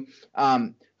to,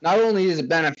 not only is it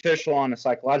beneficial on a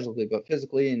psychologically, but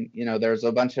physically, and there's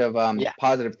a bunch of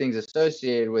positive things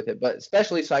associated with it, but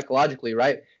especially psychologically,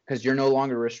 right? Because you're no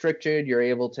longer restricted, you're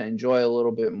able to enjoy a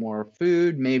little bit more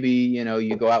food. Maybe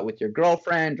you go out with your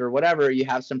girlfriend or whatever, you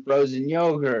have some frozen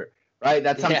yogurt, right?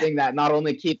 That's something that not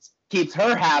only keeps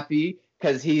her happy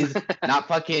because he's not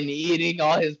fucking eating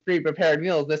all his pre-prepared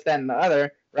meals, this, that, and the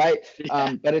other, right?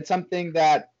 But it's something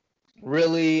that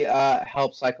really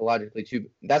helps psychologically too.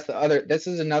 This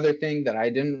is another thing that I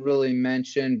didn't really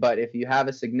mention, but if you have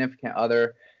a significant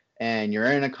other and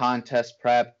you're in a contest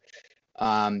prep,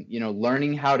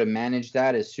 learning how to manage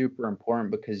that is super important,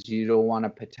 because you don't want to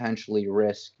potentially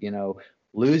risk,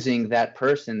 losing that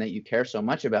person that you care so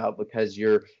much about because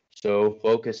you're so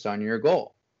focused on your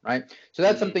goal, right? So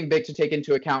that's something big to take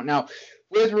into account. Now,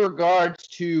 with regards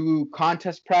to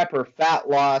contest prep or fat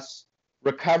loss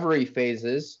recovery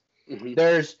phases,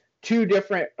 there's two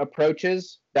different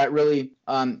approaches that really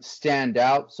stand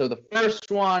out. So the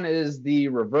first one is the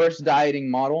reverse dieting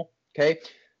model. Okay.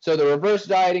 So the reverse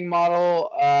dieting model,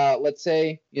 let's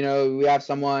say, we have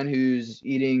someone who's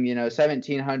eating,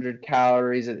 1,700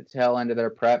 calories at the tail end of their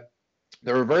prep.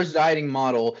 The reverse dieting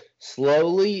model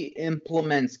slowly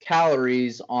implements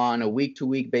calories on a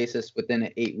week-to-week basis within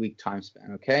an 8-week time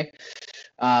span. Okay.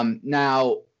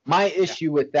 Now, my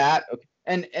issue with that,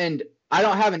 and I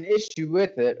don't have an issue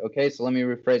with it, okay? So let me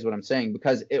rephrase what I'm saying,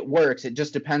 because it works. It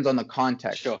just depends on the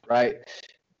context, right?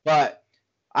 But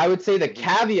I would say the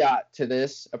caveat to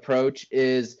this approach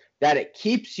is that it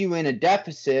keeps you in a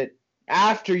deficit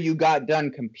after you got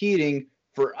done competing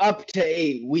for up to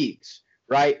 8 weeks,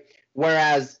 right?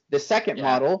 Whereas the second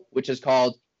model, which is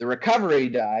called the recovery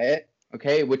diet,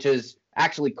 okay, which is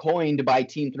actually coined by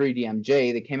Team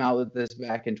 3DMJ. They came out with this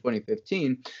back in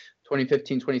 2015,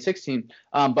 2016.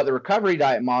 But the recovery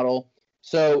diet model,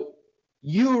 so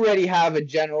you already have a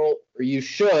general, or you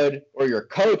should, or your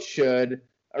coach should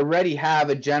already have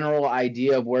a general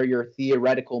idea of where your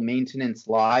theoretical maintenance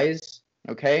lies.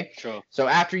 Okay. Sure. So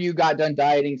after you got done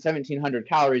dieting 1,700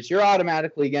 calories, you're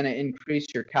automatically going to increase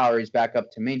your calories back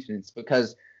up to maintenance,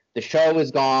 because the show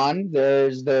is gone.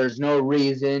 There's no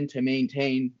reason to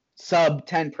maintain sub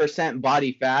 10%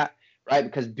 body fat, right?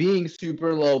 Because being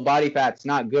super low body fat's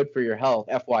not good for your health,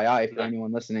 FYI, for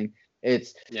anyone listening.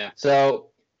 So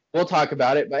we'll talk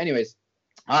about it. But anyways,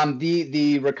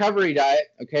 The recovery diet,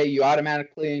 okay, you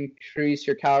automatically increase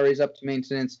your calories up to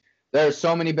maintenance. There are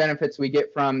so many benefits we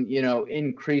get from,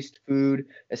 increased food,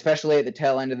 especially at the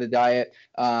tail end of the diet.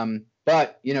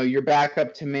 But, you're back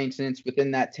up to maintenance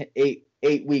within that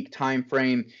 8-week time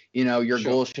frame. Your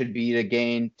Sure. goal should be to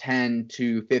gain 10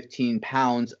 to 15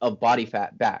 pounds of body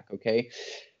fat back, okay?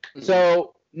 Mhm.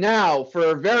 So now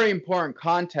for a very important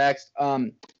context,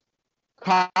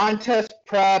 contest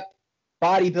prep,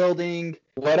 bodybuilding,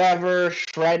 whatever,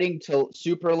 shredding to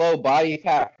super low body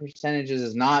fat percentages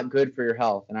is not good for your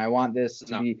health. And I want this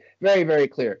to be very, very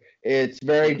clear. It's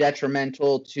very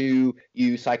detrimental to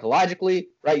you psychologically,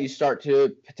 right? You start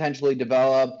to potentially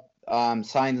develop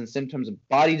signs and symptoms of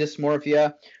body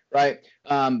dysmorphia, right?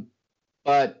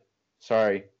 But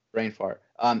sorry, brain fart.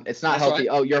 It's not That's healthy.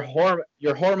 right. Oh,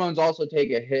 your hormones also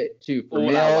take a hit too. For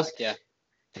All males, out, yeah.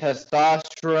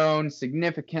 testosterone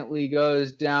significantly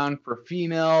goes down. For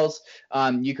females,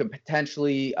 you could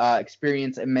potentially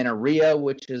experience amenorrhea,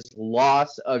 which is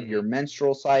loss of your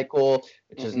menstrual cycle,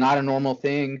 which is not a normal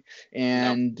thing.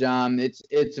 And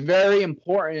it's very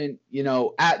important,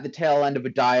 at the tail end of a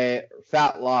diet,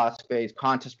 fat loss phase,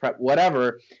 contest prep,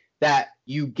 whatever, that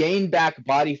you gain back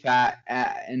body fat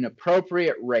at an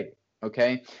appropriate rate,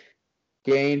 okay?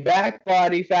 Gain back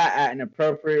body fat at an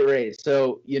appropriate rate.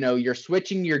 So, you're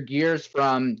switching your gears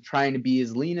from trying to be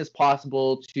as lean as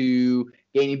possible to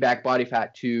gaining back body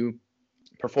fat to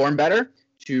perform better,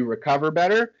 to recover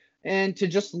better, and to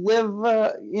just live,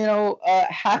 a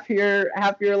happier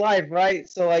life, right?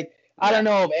 So, like, I don't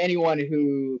know of anyone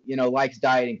who, likes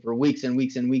dieting for weeks and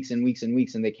weeks and weeks and weeks and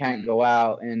weeks, and they can't go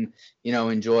out and,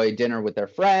 enjoy dinner with their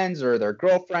friends or their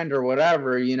girlfriend or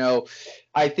whatever.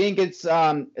 I think it's,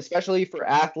 especially for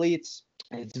athletes,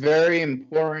 it's very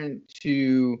important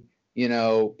to,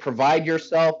 provide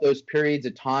yourself those periods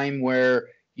of time where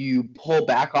you pull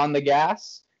back on the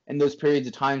gas, and those periods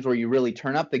of times where you really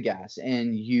turn up the gas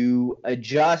and you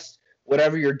adjust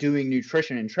whatever you're doing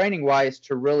nutrition and training wise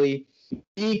to really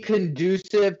be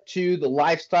conducive to the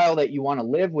lifestyle that you want to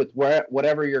live with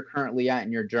whatever you're currently at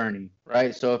in your journey,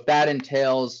 right? So if that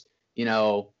entails,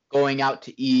 going out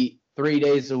to eat 3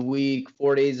 days a week,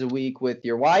 4 days a week with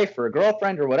your wife or a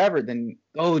girlfriend or whatever, then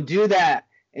go do that.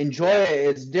 Enjoy it.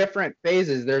 It's different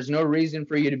phases. There's no reason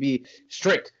for you to be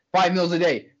strict, 5 meals a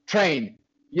day, train,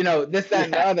 this, that,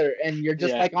 and the other, and you're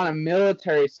just like on a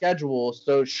military schedule.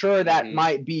 So sure, that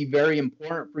might be very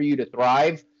important for you to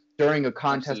thrive during a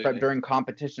contest prep, during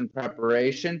competition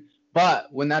preparation. But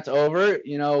when that's over,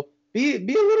 be a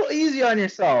little easy on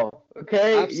yourself.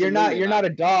 Okay. Absolutely, you're not a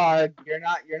dog. You're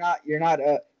not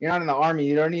in the army.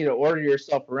 You don't need to order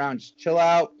yourself around. Just chill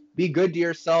out, be good to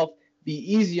yourself, be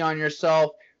easy on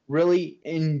yourself, really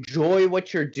enjoy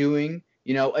what you're doing.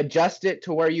 Adjust it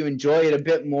to where you enjoy it a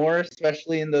bit more,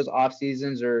 especially in those off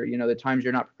seasons or, the times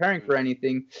you're not preparing for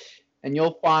anything. And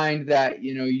you'll find that,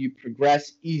 you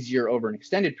progress easier over an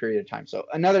extended period of time. So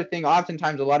another thing,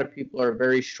 oftentimes a lot of people are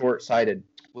very short-sighted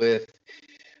with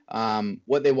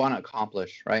what they want to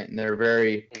accomplish, right? And they're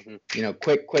very,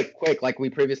 quick, like we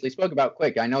previously spoke about,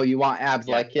 quick. I know you want abs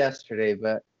like yesterday,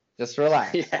 but just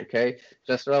relax, okay?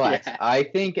 Just relax. I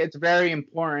think it's very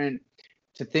important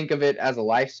to think of it as a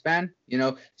lifespan,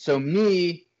 So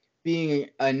me being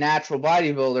a natural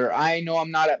bodybuilder, I know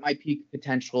I'm not at my peak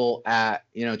potential at,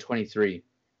 23.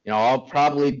 I'll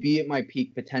probably be at my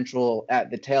peak potential at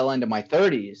the tail end of my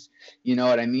 30s. You know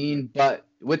what I mean? But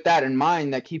with that in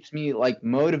mind, that keeps me like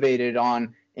motivated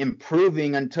on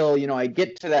improving until, I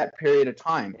get to that period of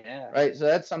time. Right. So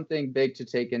that's something big to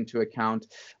take into account.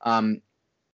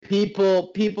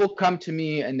 People come to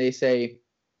me and they say,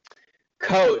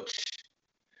 Coach,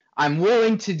 I'm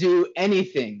willing to do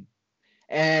anything.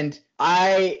 And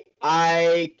I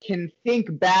can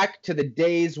think back to the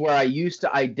days where I used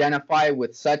to identify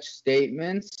with such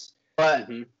statements, but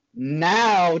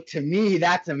now to me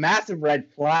that's a massive red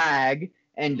flag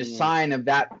and a sign of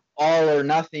that all or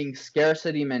nothing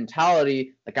scarcity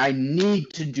mentality. Like, I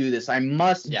need to do this. I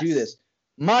must do this.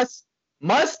 Must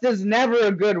is never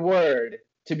a good word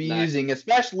to be using,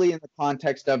 especially in the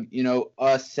context of,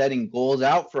 us setting goals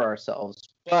out for ourselves.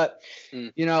 But,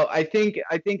 I think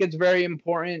it's very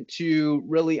important to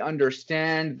really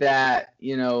understand that,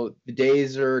 the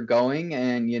days are going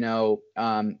and,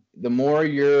 the more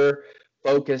you're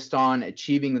focused on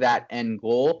achieving that end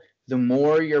goal, the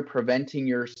more you're preventing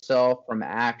yourself from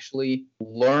actually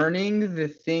learning the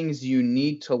things you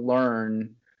need to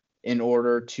learn in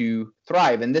order to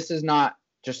thrive. And this is not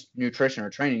just nutrition or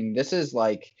training. This is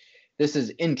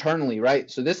internally, right?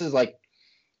 So this is like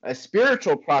a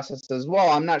spiritual process as well.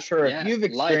 I'm not sure if you've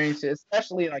experienced it,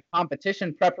 especially like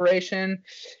competition preparation.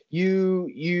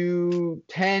 You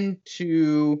tend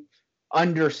to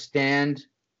understand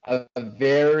a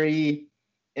very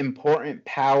important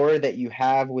power that you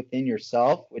have within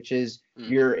yourself, which is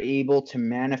you're able to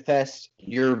manifest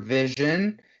your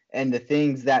vision and the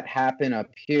things that happen up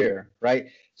here, right?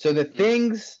 So the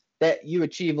things that you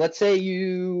achieve, let's say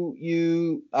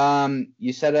you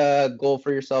set a goal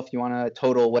for yourself, you want to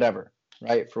total whatever,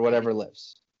 right, for whatever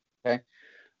lifts, okay?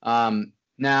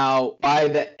 Now by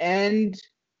the end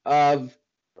of,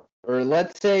 or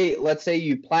let's say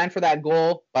you plan for that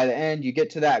goal, by the end you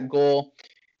get to that goal,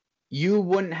 you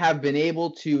wouldn't have been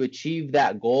able to achieve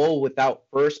that goal without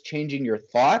first changing your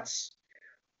thoughts,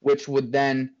 which would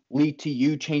then lead to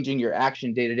you changing your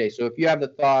action day to day. So if you have the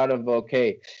thought of,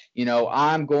 okay,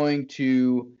 I'm going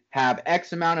to have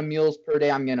X amount of meals per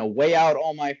day, I'm going to weigh out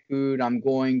all my food, I'm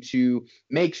going to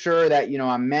make sure that,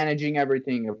 I'm managing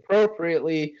everything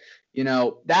appropriately,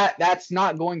 that's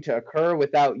not going to occur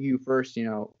without you first,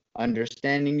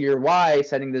 understanding your why,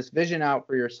 setting this vision out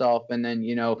for yourself, and then,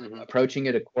 approaching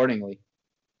it accordingly.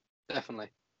 Definitely.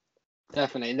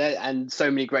 And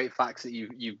so many great facts that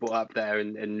you've brought up there,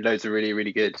 and loads of really,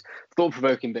 really good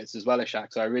thought-provoking bits as well,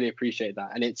 Ishak. So I really appreciate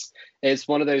that. And it's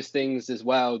one of those things as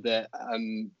well that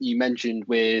you mentioned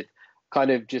with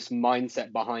kind of just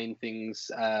mindset behind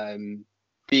things,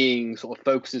 being sort of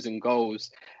focuses and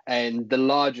goals, and the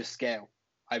larger scale.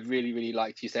 I really, really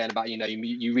liked you saying about,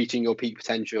 you reaching your peak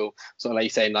potential, sort of like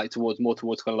you're saying, like towards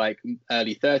kind of like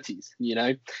early 30s,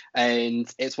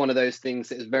 and it's one of those things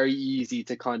that is very easy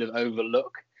to kind of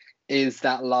overlook, is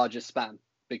that larger span,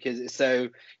 because it's so,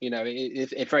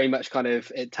 it very much kind of,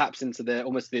 it taps into the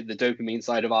almost the dopamine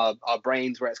side of our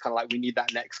brains, where it's kind of like we need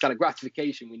that next kind of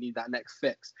gratification, we need that next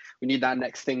fix, we need that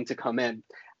next thing to come in,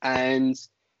 and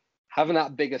having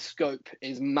that bigger scope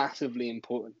is massively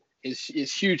important.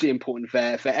 Is hugely important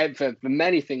for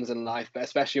many things in life, but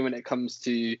especially when it comes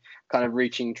to kind of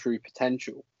reaching true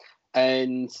potential.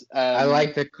 And I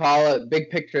like to call it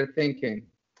big picture thinking.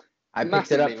 I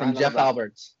picked it up from Jeff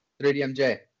Alberts,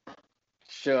 3DMJ.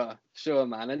 Sure,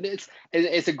 man. And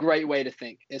it's a great way to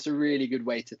think. It's a really good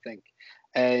way to think.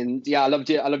 And yeah, I love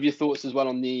your thoughts as well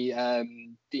on the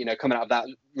coming out of that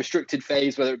restricted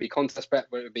phase, whether it be contest prep,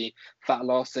 whether it be fat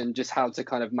loss, and just how to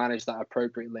kind of manage that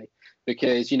appropriately.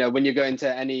 Because when you're going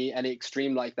to any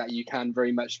extreme like that, you can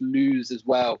very much lose as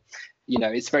well.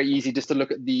 It's very easy just to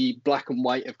look at the black and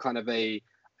white of kind of a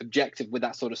objective with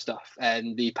that sort of stuff,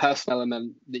 and the personal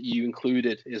element that you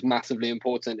included is massively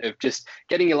important, of just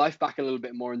getting your life back a little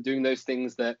bit more and doing those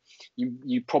things that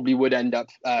you probably would end up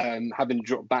having to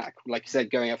drop back, like you said,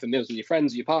 going out for meals with your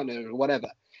friends or your partner or whatever,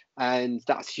 and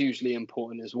that's hugely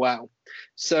important as well.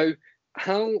 So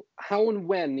how and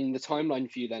when in the timeline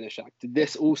for you then, Ishak, did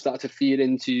this all start to feed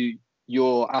into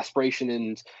your aspiration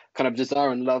and kind of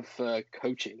desire and love for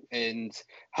coaching and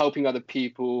helping other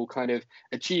people kind of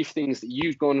achieve things that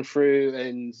you've gone through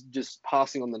and just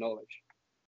passing on the knowledge?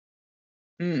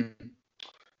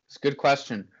 It's a good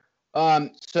question.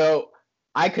 So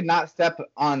I could not step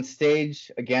on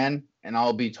stage again and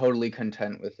I'll be totally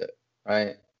content with it,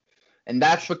 right? And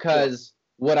that's because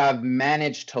what I've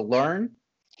managed to learn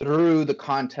through the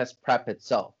contest prep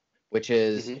itself, which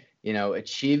is,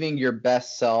 achieving your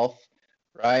best self,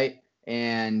 right?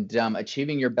 And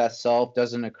achieving your best self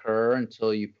doesn't occur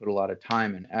until you put a lot of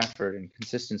time and effort and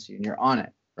consistency and you're on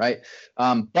it, right?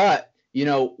 But,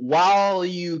 while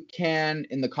you can,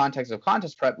 in the context of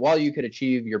contest prep, while you could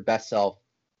achieve your best self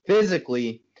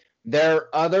physically, there are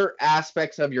other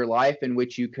aspects of your life in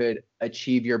which you could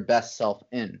achieve your best self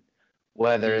in,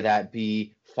 whether that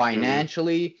be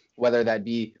financially, whether that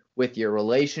be with your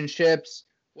relationships,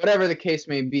 whatever the case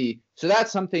may be. So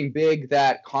that's something big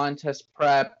that contest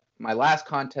prep, my last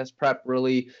contest prep,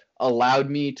 really allowed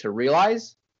me to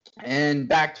realize. And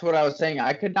back to what I was saying,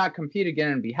 I could not compete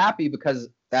again and be happy, because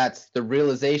that's the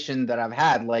realization that I've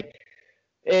had. Like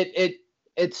it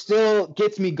still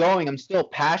gets me going. I'm still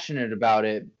passionate about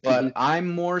it, but I'm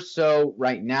more so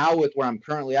right now with where I'm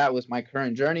currently at with my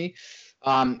current journey.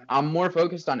 I'm more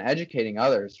focused on educating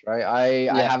others, right?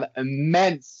 I have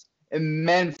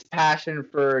immense passion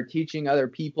for teaching other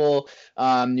people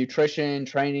nutrition,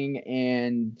 training,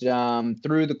 and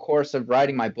through the course of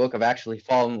writing my book, I've actually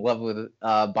fallen in love with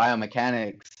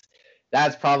biomechanics.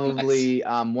 That's probably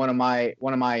one of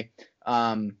my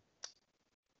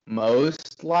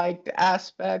most liked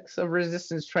aspects of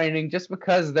resistance training, just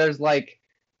because there's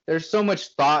so much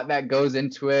thought that goes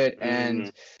into it,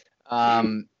 and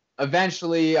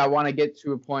eventually I want to get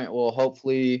to a point, well,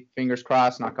 hopefully, fingers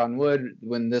crossed, knock on wood,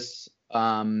 when this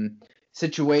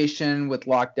situation with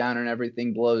lockdown and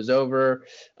everything blows over,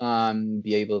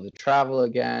 be able to travel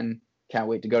again. Can't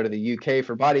wait to go to the UK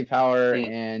for Body Power.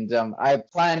 And I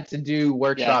plan to do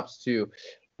workshops too.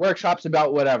 Workshops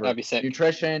about whatever,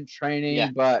 nutrition,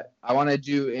 training, but I want to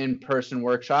do in-person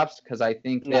workshops because I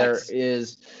think there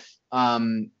is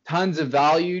tons of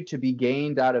value to be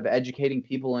gained out of educating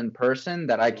people in person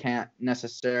that I can't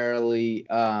necessarily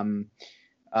do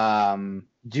in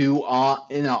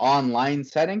an online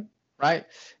setting, right?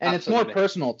 And it's more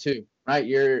personal too, right?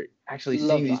 You're actually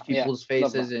seeing these people's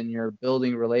faces and you're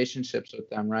building relationships with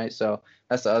them, right? So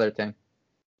that's the other thing.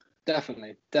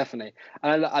 Definitely.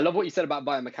 And I love what you said about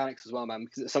biomechanics as well, man,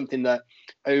 because it's something that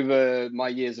over my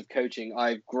years of coaching,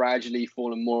 I've gradually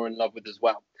fallen more in love with as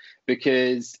well,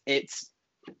 because it's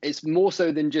more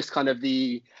so than just kind of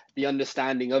the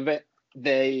understanding of it.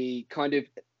 They kind of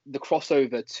the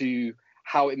crossover to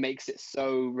how it makes it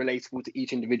so relatable to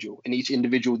each individual and each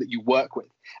individual that you work with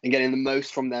and getting the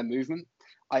most from their movement.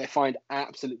 I find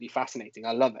absolutely fascinating.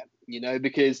 I love it,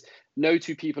 because no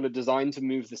two people are designed to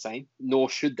move the same, nor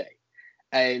should they.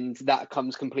 And that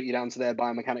comes completely down to their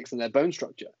biomechanics and their bone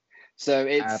structure. So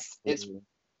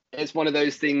it's one of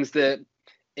those things that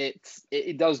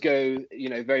it does go,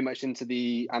 very much into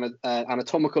the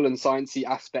anatomical and sciencey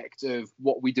aspect of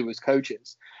what we do as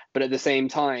coaches. But at the same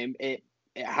time, it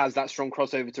has that strong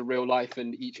crossover to real life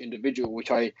and each individual, which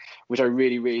I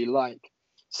really, really like.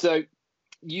 So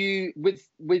you with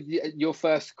your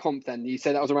first comp, then you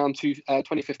said that was around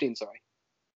 2015. Sorry,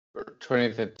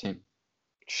 2015.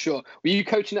 Sure. Were you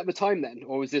coaching at the time then,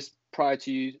 or was this prior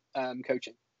to you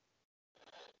coaching?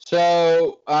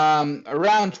 So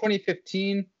around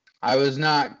 2015, I was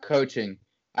not coaching.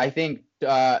 I think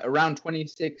around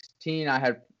 2016, I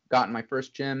had gotten my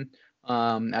first gym.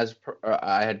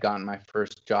 I had gotten my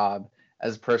first job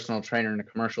as a personal trainer in a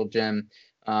commercial gym.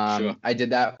 Sure. I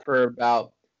did that for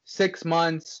about 6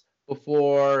 months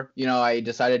before, I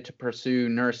decided to pursue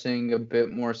nursing a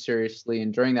bit more seriously.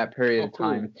 And during that period of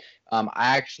time,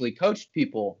 I actually coached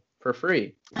people for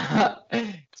free.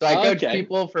 So I coached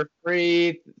people for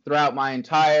free throughout my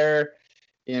entire,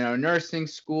 nursing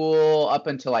school up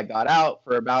until I got out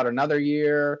for about another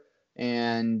year.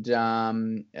 And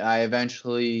I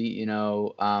eventually,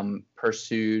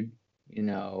 pursued,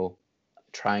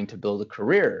 trying to build a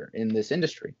career in this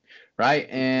industry, right?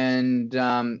 And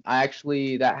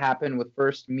that happened with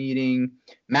first meeting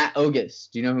Matt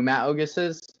Ogus. Do you know who Matt Ogus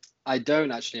is? I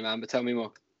don't actually, man, but tell me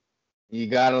more. You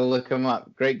gotta look him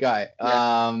up. Great guy.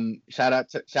 Yeah. Shout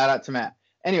out to Matt.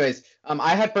 Anyways,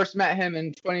 I had first met him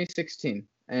in 2016,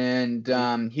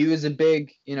 and he was a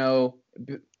big,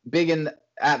 big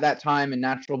at that time in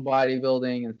natural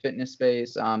bodybuilding and fitness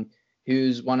space. He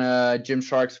was one of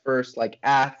Gymshark's first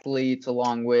athletes,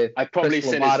 along with I probably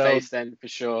seen his face then for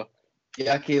sure.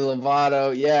 Yucky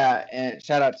Lovato, yeah, and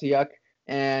shout out to Yuck.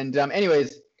 And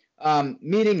anyways,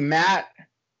 meeting Matt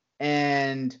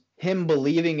and him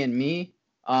believing in me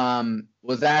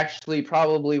was actually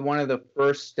probably one of the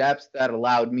first steps that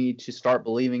allowed me to start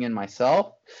believing in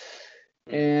myself.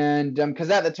 And because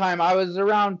at the time I was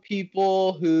around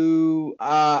people who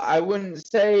I wouldn't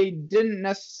say didn't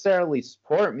necessarily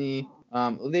support me.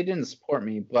 They didn't support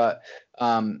me, but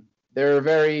they're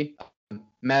very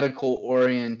medical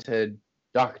oriented,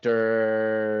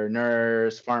 doctor,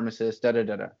 nurse, pharmacist,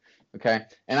 Okay.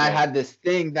 And I had this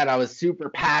thing that I was super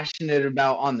passionate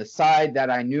about on the side that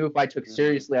I knew if I took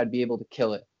seriously, I'd be able to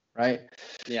kill it. Right.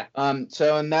 Yeah. And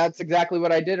that's exactly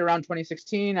what I did around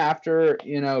 2016 after,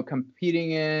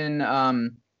 competing in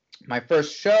my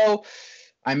first show.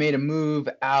 I made a move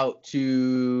out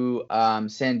to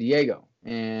San Diego,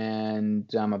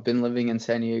 and I've been living in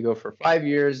San Diego for 5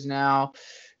 years now.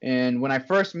 And when I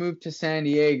first moved to San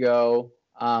Diego,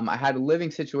 I had a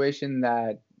living situation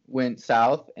that went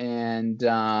south, and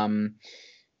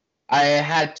I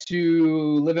had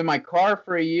to live in my car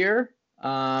for a year.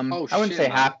 I wouldn't say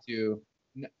have to.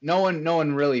 No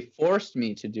one really forced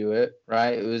me to do it,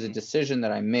 right? It was a decision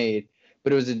that I made,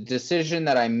 but it was a decision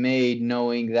that I made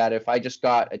knowing that if I just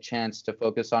got a chance to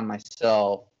focus on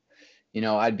myself,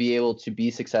 I'd be able to be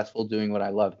successful doing what I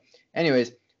love.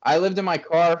 Anyways, I lived in my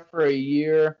car for a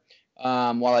year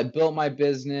while I built my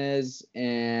business,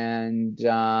 and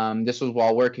this was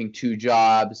while working 2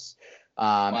 jobs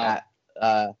at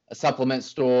a supplement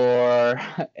store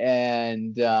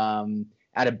and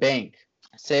at a bank.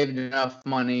 I saved enough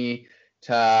money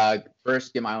to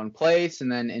first get my own place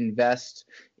and then invest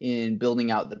in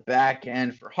building out the back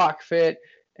end for HawkFit,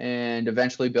 and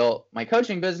eventually built my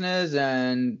coaching business.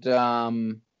 And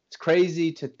it's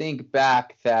crazy to think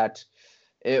back that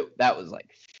that was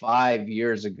 5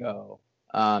 years ago.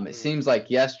 It seems like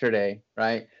yesterday,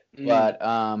 right? But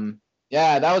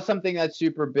yeah, that was something that's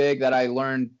super big that I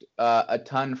learned a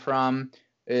ton from,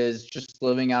 is just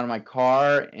living out of my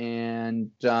car.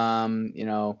 And you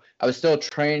know, I was still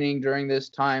training during this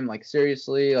time, like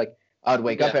seriously, like I would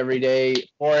wake up every day,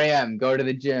 4 a.m., go to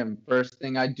the gym. First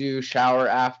thing I do, shower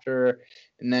after,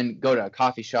 and then go to a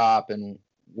coffee shop and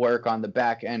work on the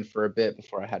back end for a bit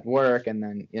before I had work, and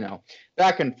then, you know,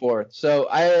 back and forth. So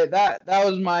that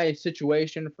was my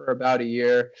situation for about a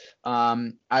year.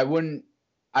 I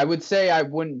would say I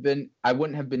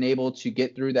wouldn't have been able to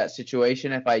get through that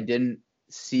situation if I didn't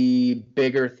see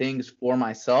bigger things for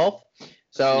myself.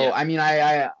 So I mean,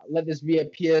 I let this be a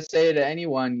PSA to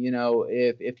anyone. You know,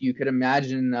 if you could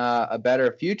imagine a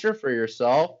better future for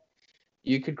yourself,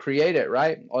 you could create it,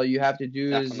 right? All you have to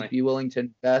do is be willing to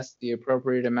invest the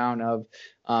appropriate amount of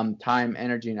time,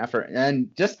 energy, and effort. And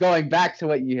just going back to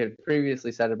what you had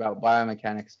previously said about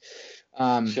biomechanics,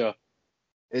 sure,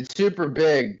 it's super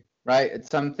big, right? It's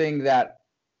something that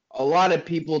a lot of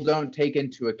people don't take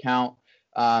into account.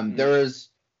 There was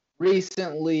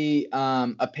recently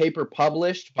a paper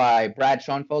published by Brad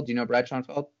Schoenfeld. Do you know Brad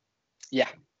Schoenfeld? Yeah.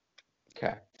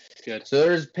 Okay. Good. So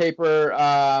there's paper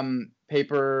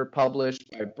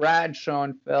published by Brad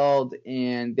Schoenfeld,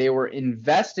 and they were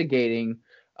investigating,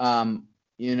 individual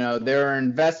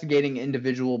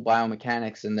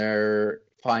biomechanics, and their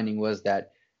finding was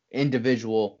that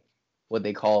what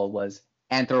they call was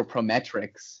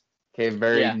anthropometrics. Okay,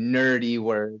 very nerdy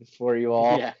word for you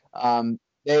all. Yeah.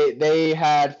 They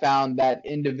had found that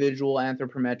individual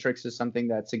anthropometrics is something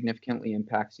that significantly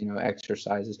impacts,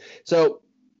 exercises. So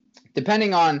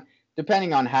depending on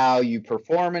how you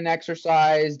perform an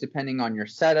exercise, depending on your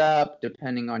setup,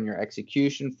 depending on your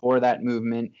execution for that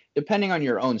movement, depending on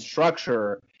your own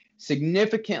structure,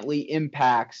 significantly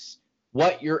impacts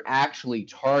what you're actually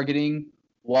targeting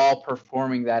while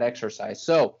performing that exercise.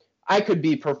 So I could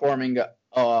be performing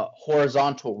a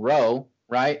horizontal row,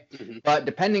 right? Mm-hmm. But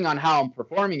depending on how I'm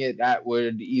performing it, that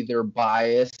would either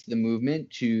bias the movement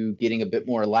to getting a bit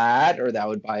more lat, or that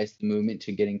would bias the movement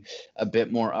to getting a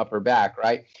bit more upper back,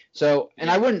 right? So, and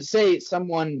I wouldn't say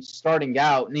someone starting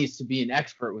out needs to be an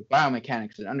expert with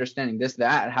biomechanics and understanding this,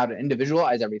 that, and how to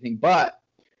individualize everything, but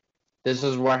this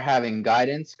is where having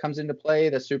guidance comes into play.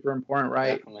 That's super important,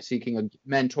 right? Definitely. Seeking a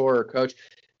mentor or coach.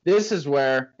 This is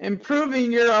where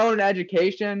improving your own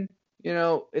education,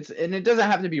 it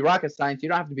doesn't have to be rocket science. You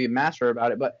don't have to be a master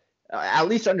about it, but at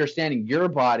least understanding your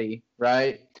body,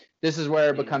 right? This is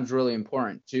where it becomes really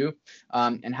important too,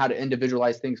 and how to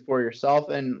individualize things for yourself.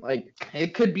 And like,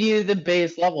 it could be the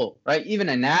base level, right? Even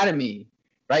anatomy,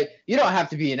 right? You don't have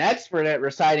to be an expert at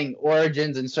reciting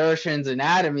origins, insertions,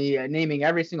 anatomy, naming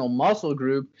every single muscle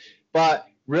group, but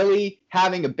really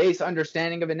having a base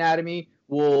understanding of anatomy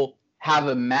will have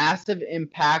a massive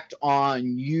impact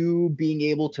on you being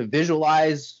able to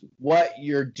visualize what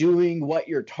you're doing, what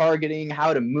you're targeting,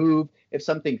 how to move, if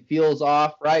something feels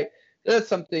off, right? That's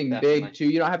something big too.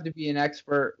 You don't have to be an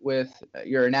expert with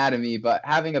your anatomy, but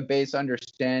having a base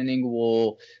understanding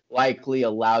will likely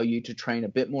allow you to train a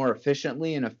bit more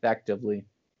efficiently and effectively.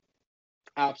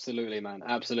 Absolutely, man.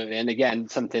 Absolutely. And again,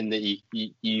 something that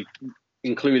you've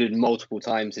included multiple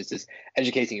times is just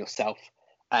educating yourself.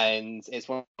 And it's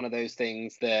one of those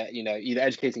things that, either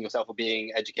educating yourself or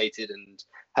being educated and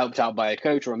helped out by a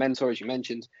coach or a mentor, as you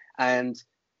mentioned. And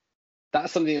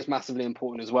that's something that's massively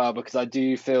important as well, because I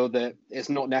do feel that it's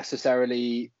not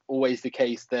necessarily always the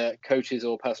case that coaches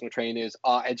or personal trainers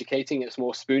are educating. It's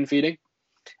more spoon feeding.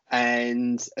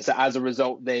 And so as a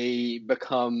result, they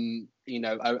become,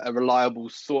 a reliable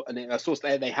source, a source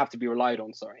that they have to be relied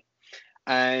on,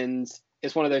 And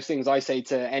it's one of those things I say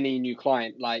to any new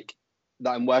client, like,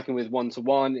 that I'm working with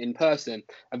one-to-one in person.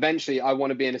 Eventually I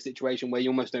want to be in a situation where you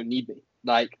almost don't need me.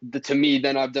 Like, to me,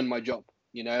 then I've done my job,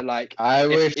 like I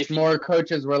wish more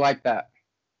coaches were like that.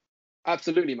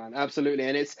 Absolutely, man. Absolutely.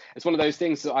 And it's one of those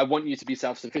things that I want you to be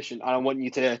self-sufficient. I don't want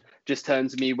you to just turn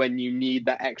to me when you need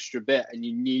that extra bit and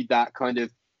you need that kind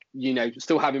of,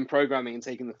 still having programming and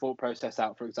taking the thought process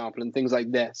out, for example, and things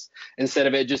like this, instead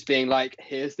of it just being like,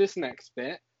 here's this next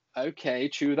bit. Okay,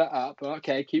 chew that up.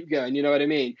 Okay, keep going. You know what I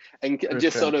mean? And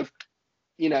just sort of,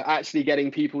 actually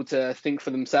getting people to think for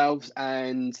themselves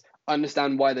and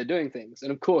understand why they're doing things.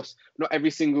 And of course, not every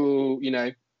single,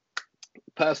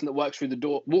 person that walks through the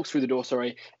door,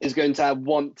 is going to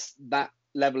want that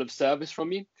level of service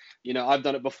from you. I've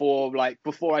done it before, like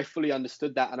before I fully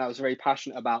understood that, and I was very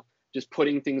passionate about just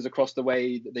putting things across the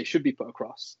way that they should be put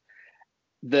across,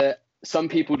 that some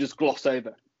people just gloss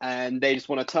over. And they just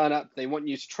want to turn up. They want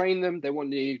you to train them. They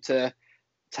want you to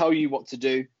tell you what to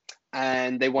do,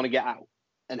 and they want to get out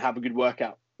and have a good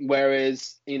workout.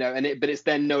 Whereas, but it's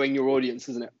then knowing your audience,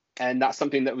 isn't it? And that's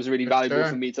something that was really valuable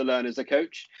for me to learn as a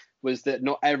coach, was that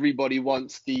not everybody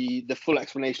wants the full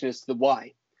explanation as to the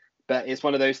why. But it's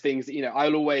one of those things that,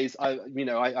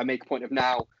 I make a point of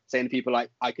now saying to people, like,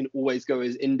 I can always go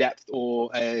as in-depth or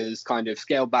as kind of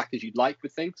scaled back as you'd like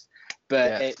with things.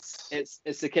 But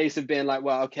it's a case of being like,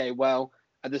 well, okay, well,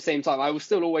 at the same time, I will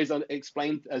still always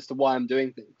explain as to why I'm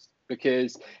doing things,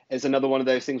 because it's another one of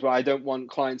those things where I don't want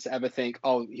clients to ever think,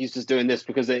 oh, he's just doing this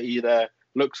because it either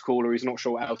looks cool or he's not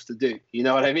sure what else to do. You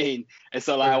know what I mean? And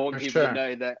so I want people to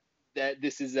know that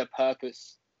this is a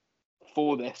purpose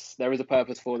for this. There is a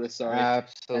purpose for this. Sorry.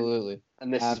 Absolutely.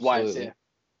 And this is why it's here.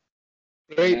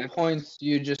 Great points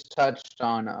you just touched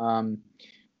on.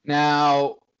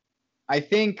 Now, I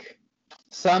think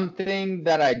something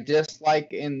that I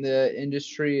dislike in the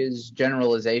industry is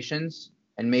generalizations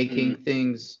and making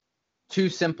things too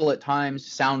simple at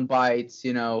times, sound bites.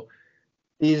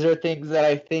 These are things that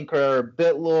I think are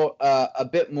a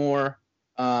bit more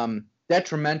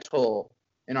detrimental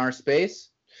in our space.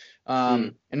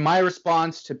 And my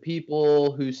response to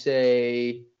people who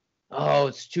say, oh,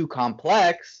 it's too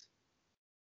complex,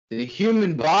 the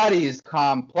human body is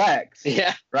complex.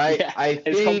 Yeah. Right? Yeah.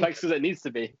 It's complex because it needs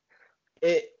to be.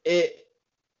 It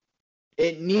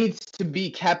needs to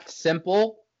be kept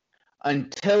simple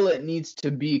until it needs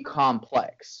to be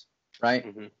complex. Right?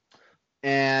 Mm-hmm.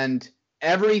 And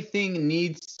everything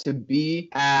needs to be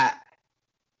at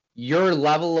your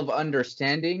level of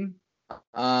understanding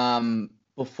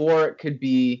before it could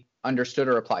be understood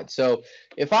or applied. So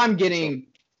if I'm getting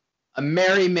a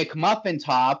Mary McMuffin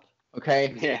top,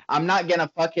 I'm not going to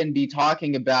fucking be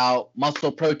talking about muscle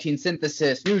protein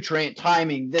synthesis, nutrient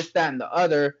timing, this, that, and the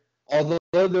other, although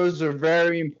those are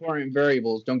very important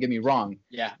variables, don't get me wrong.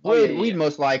 Yeah. We'd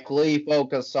most likely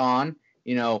focus on,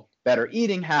 better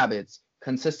eating habits,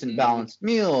 consistent balanced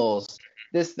meals,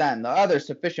 this, that, and the other,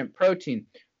 sufficient protein.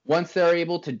 Once they're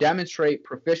able to demonstrate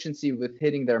proficiency with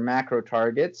hitting their macro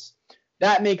targets,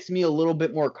 that makes me a little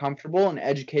bit more comfortable in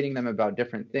educating them about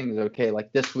different things. Okay,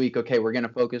 like this week, we're going to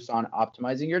focus on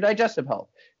optimizing your digestive health.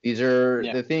 These are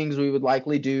the things we would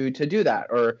likely do to do that.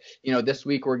 Or, this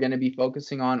week we're going to be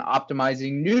focusing on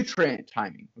optimizing nutrient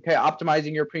timing. Okay,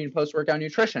 optimizing your pre and post-workout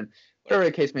nutrition. Whatever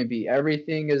the case may be,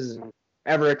 everything is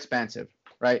ever expansive,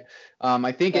 right?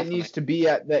 I think Definitely. It needs to be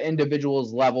at the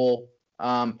individual's level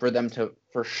for them to,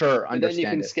 for sure, understand it.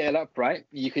 Then you can scale up, right?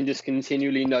 You can just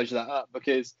continually nudge that up,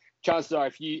 because chances are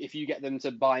if you get them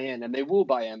to buy in, and they will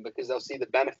buy in because they'll see the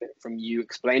benefit from you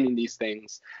explaining these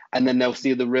things, and then they'll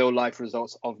see the real life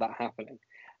results of that happening.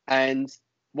 And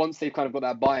once they've kind of got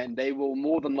that buy-in, they will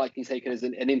more than likely take it as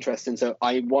an interest in, so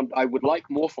I would like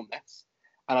more from this,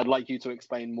 and I'd like you to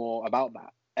explain more about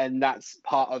that. And that's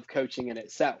part of coaching in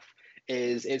itself,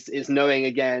 is knowing,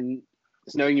 again,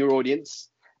 it's knowing your audience,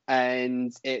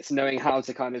 and it's knowing how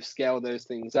to kind of scale those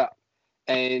things up.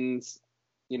 And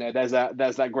there's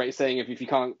that great saying, if you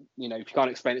can't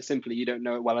explain it simply, you don't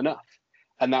know it well enough.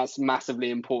 And that's massively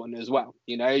important as well.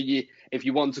 If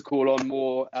you want to call on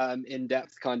more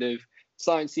in-depth kind of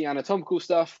sciencey anatomical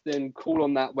stuff, then call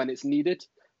on that when it's needed.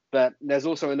 But there's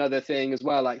also another thing as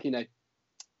well, like,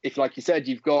 if, like you said,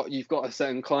 you've got a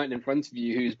certain client in front of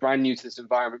you who's brand new to this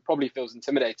environment, probably feels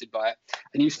intimidated by it,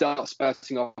 and you start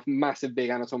spurting off massive big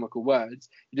anatomical words,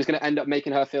 you're just going to end up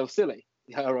making her feel silly,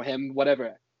 her or him,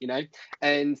 whatever,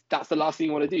 and that's the last thing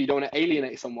you want to do. You don't want to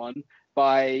alienate someone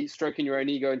by stroking your own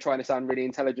ego and trying to sound really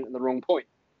intelligent at the wrong point.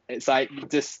 It's like, you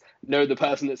just know the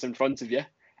person that's in front of you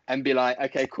and be like,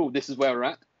 okay, cool, this is where we're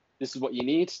at, this is what you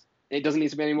need. It doesn't need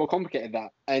to be any more complicated than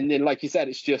that. And then, like you said,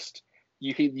 it's just,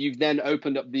 you've then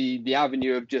opened up the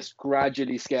avenue of just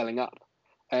gradually scaling up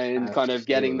and Absolutely. Kind of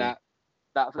getting that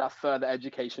further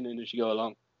education in as you go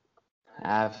along.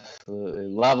 Absolutely.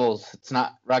 Levels. It's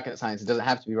not rocket science. It doesn't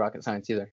have to be rocket science either.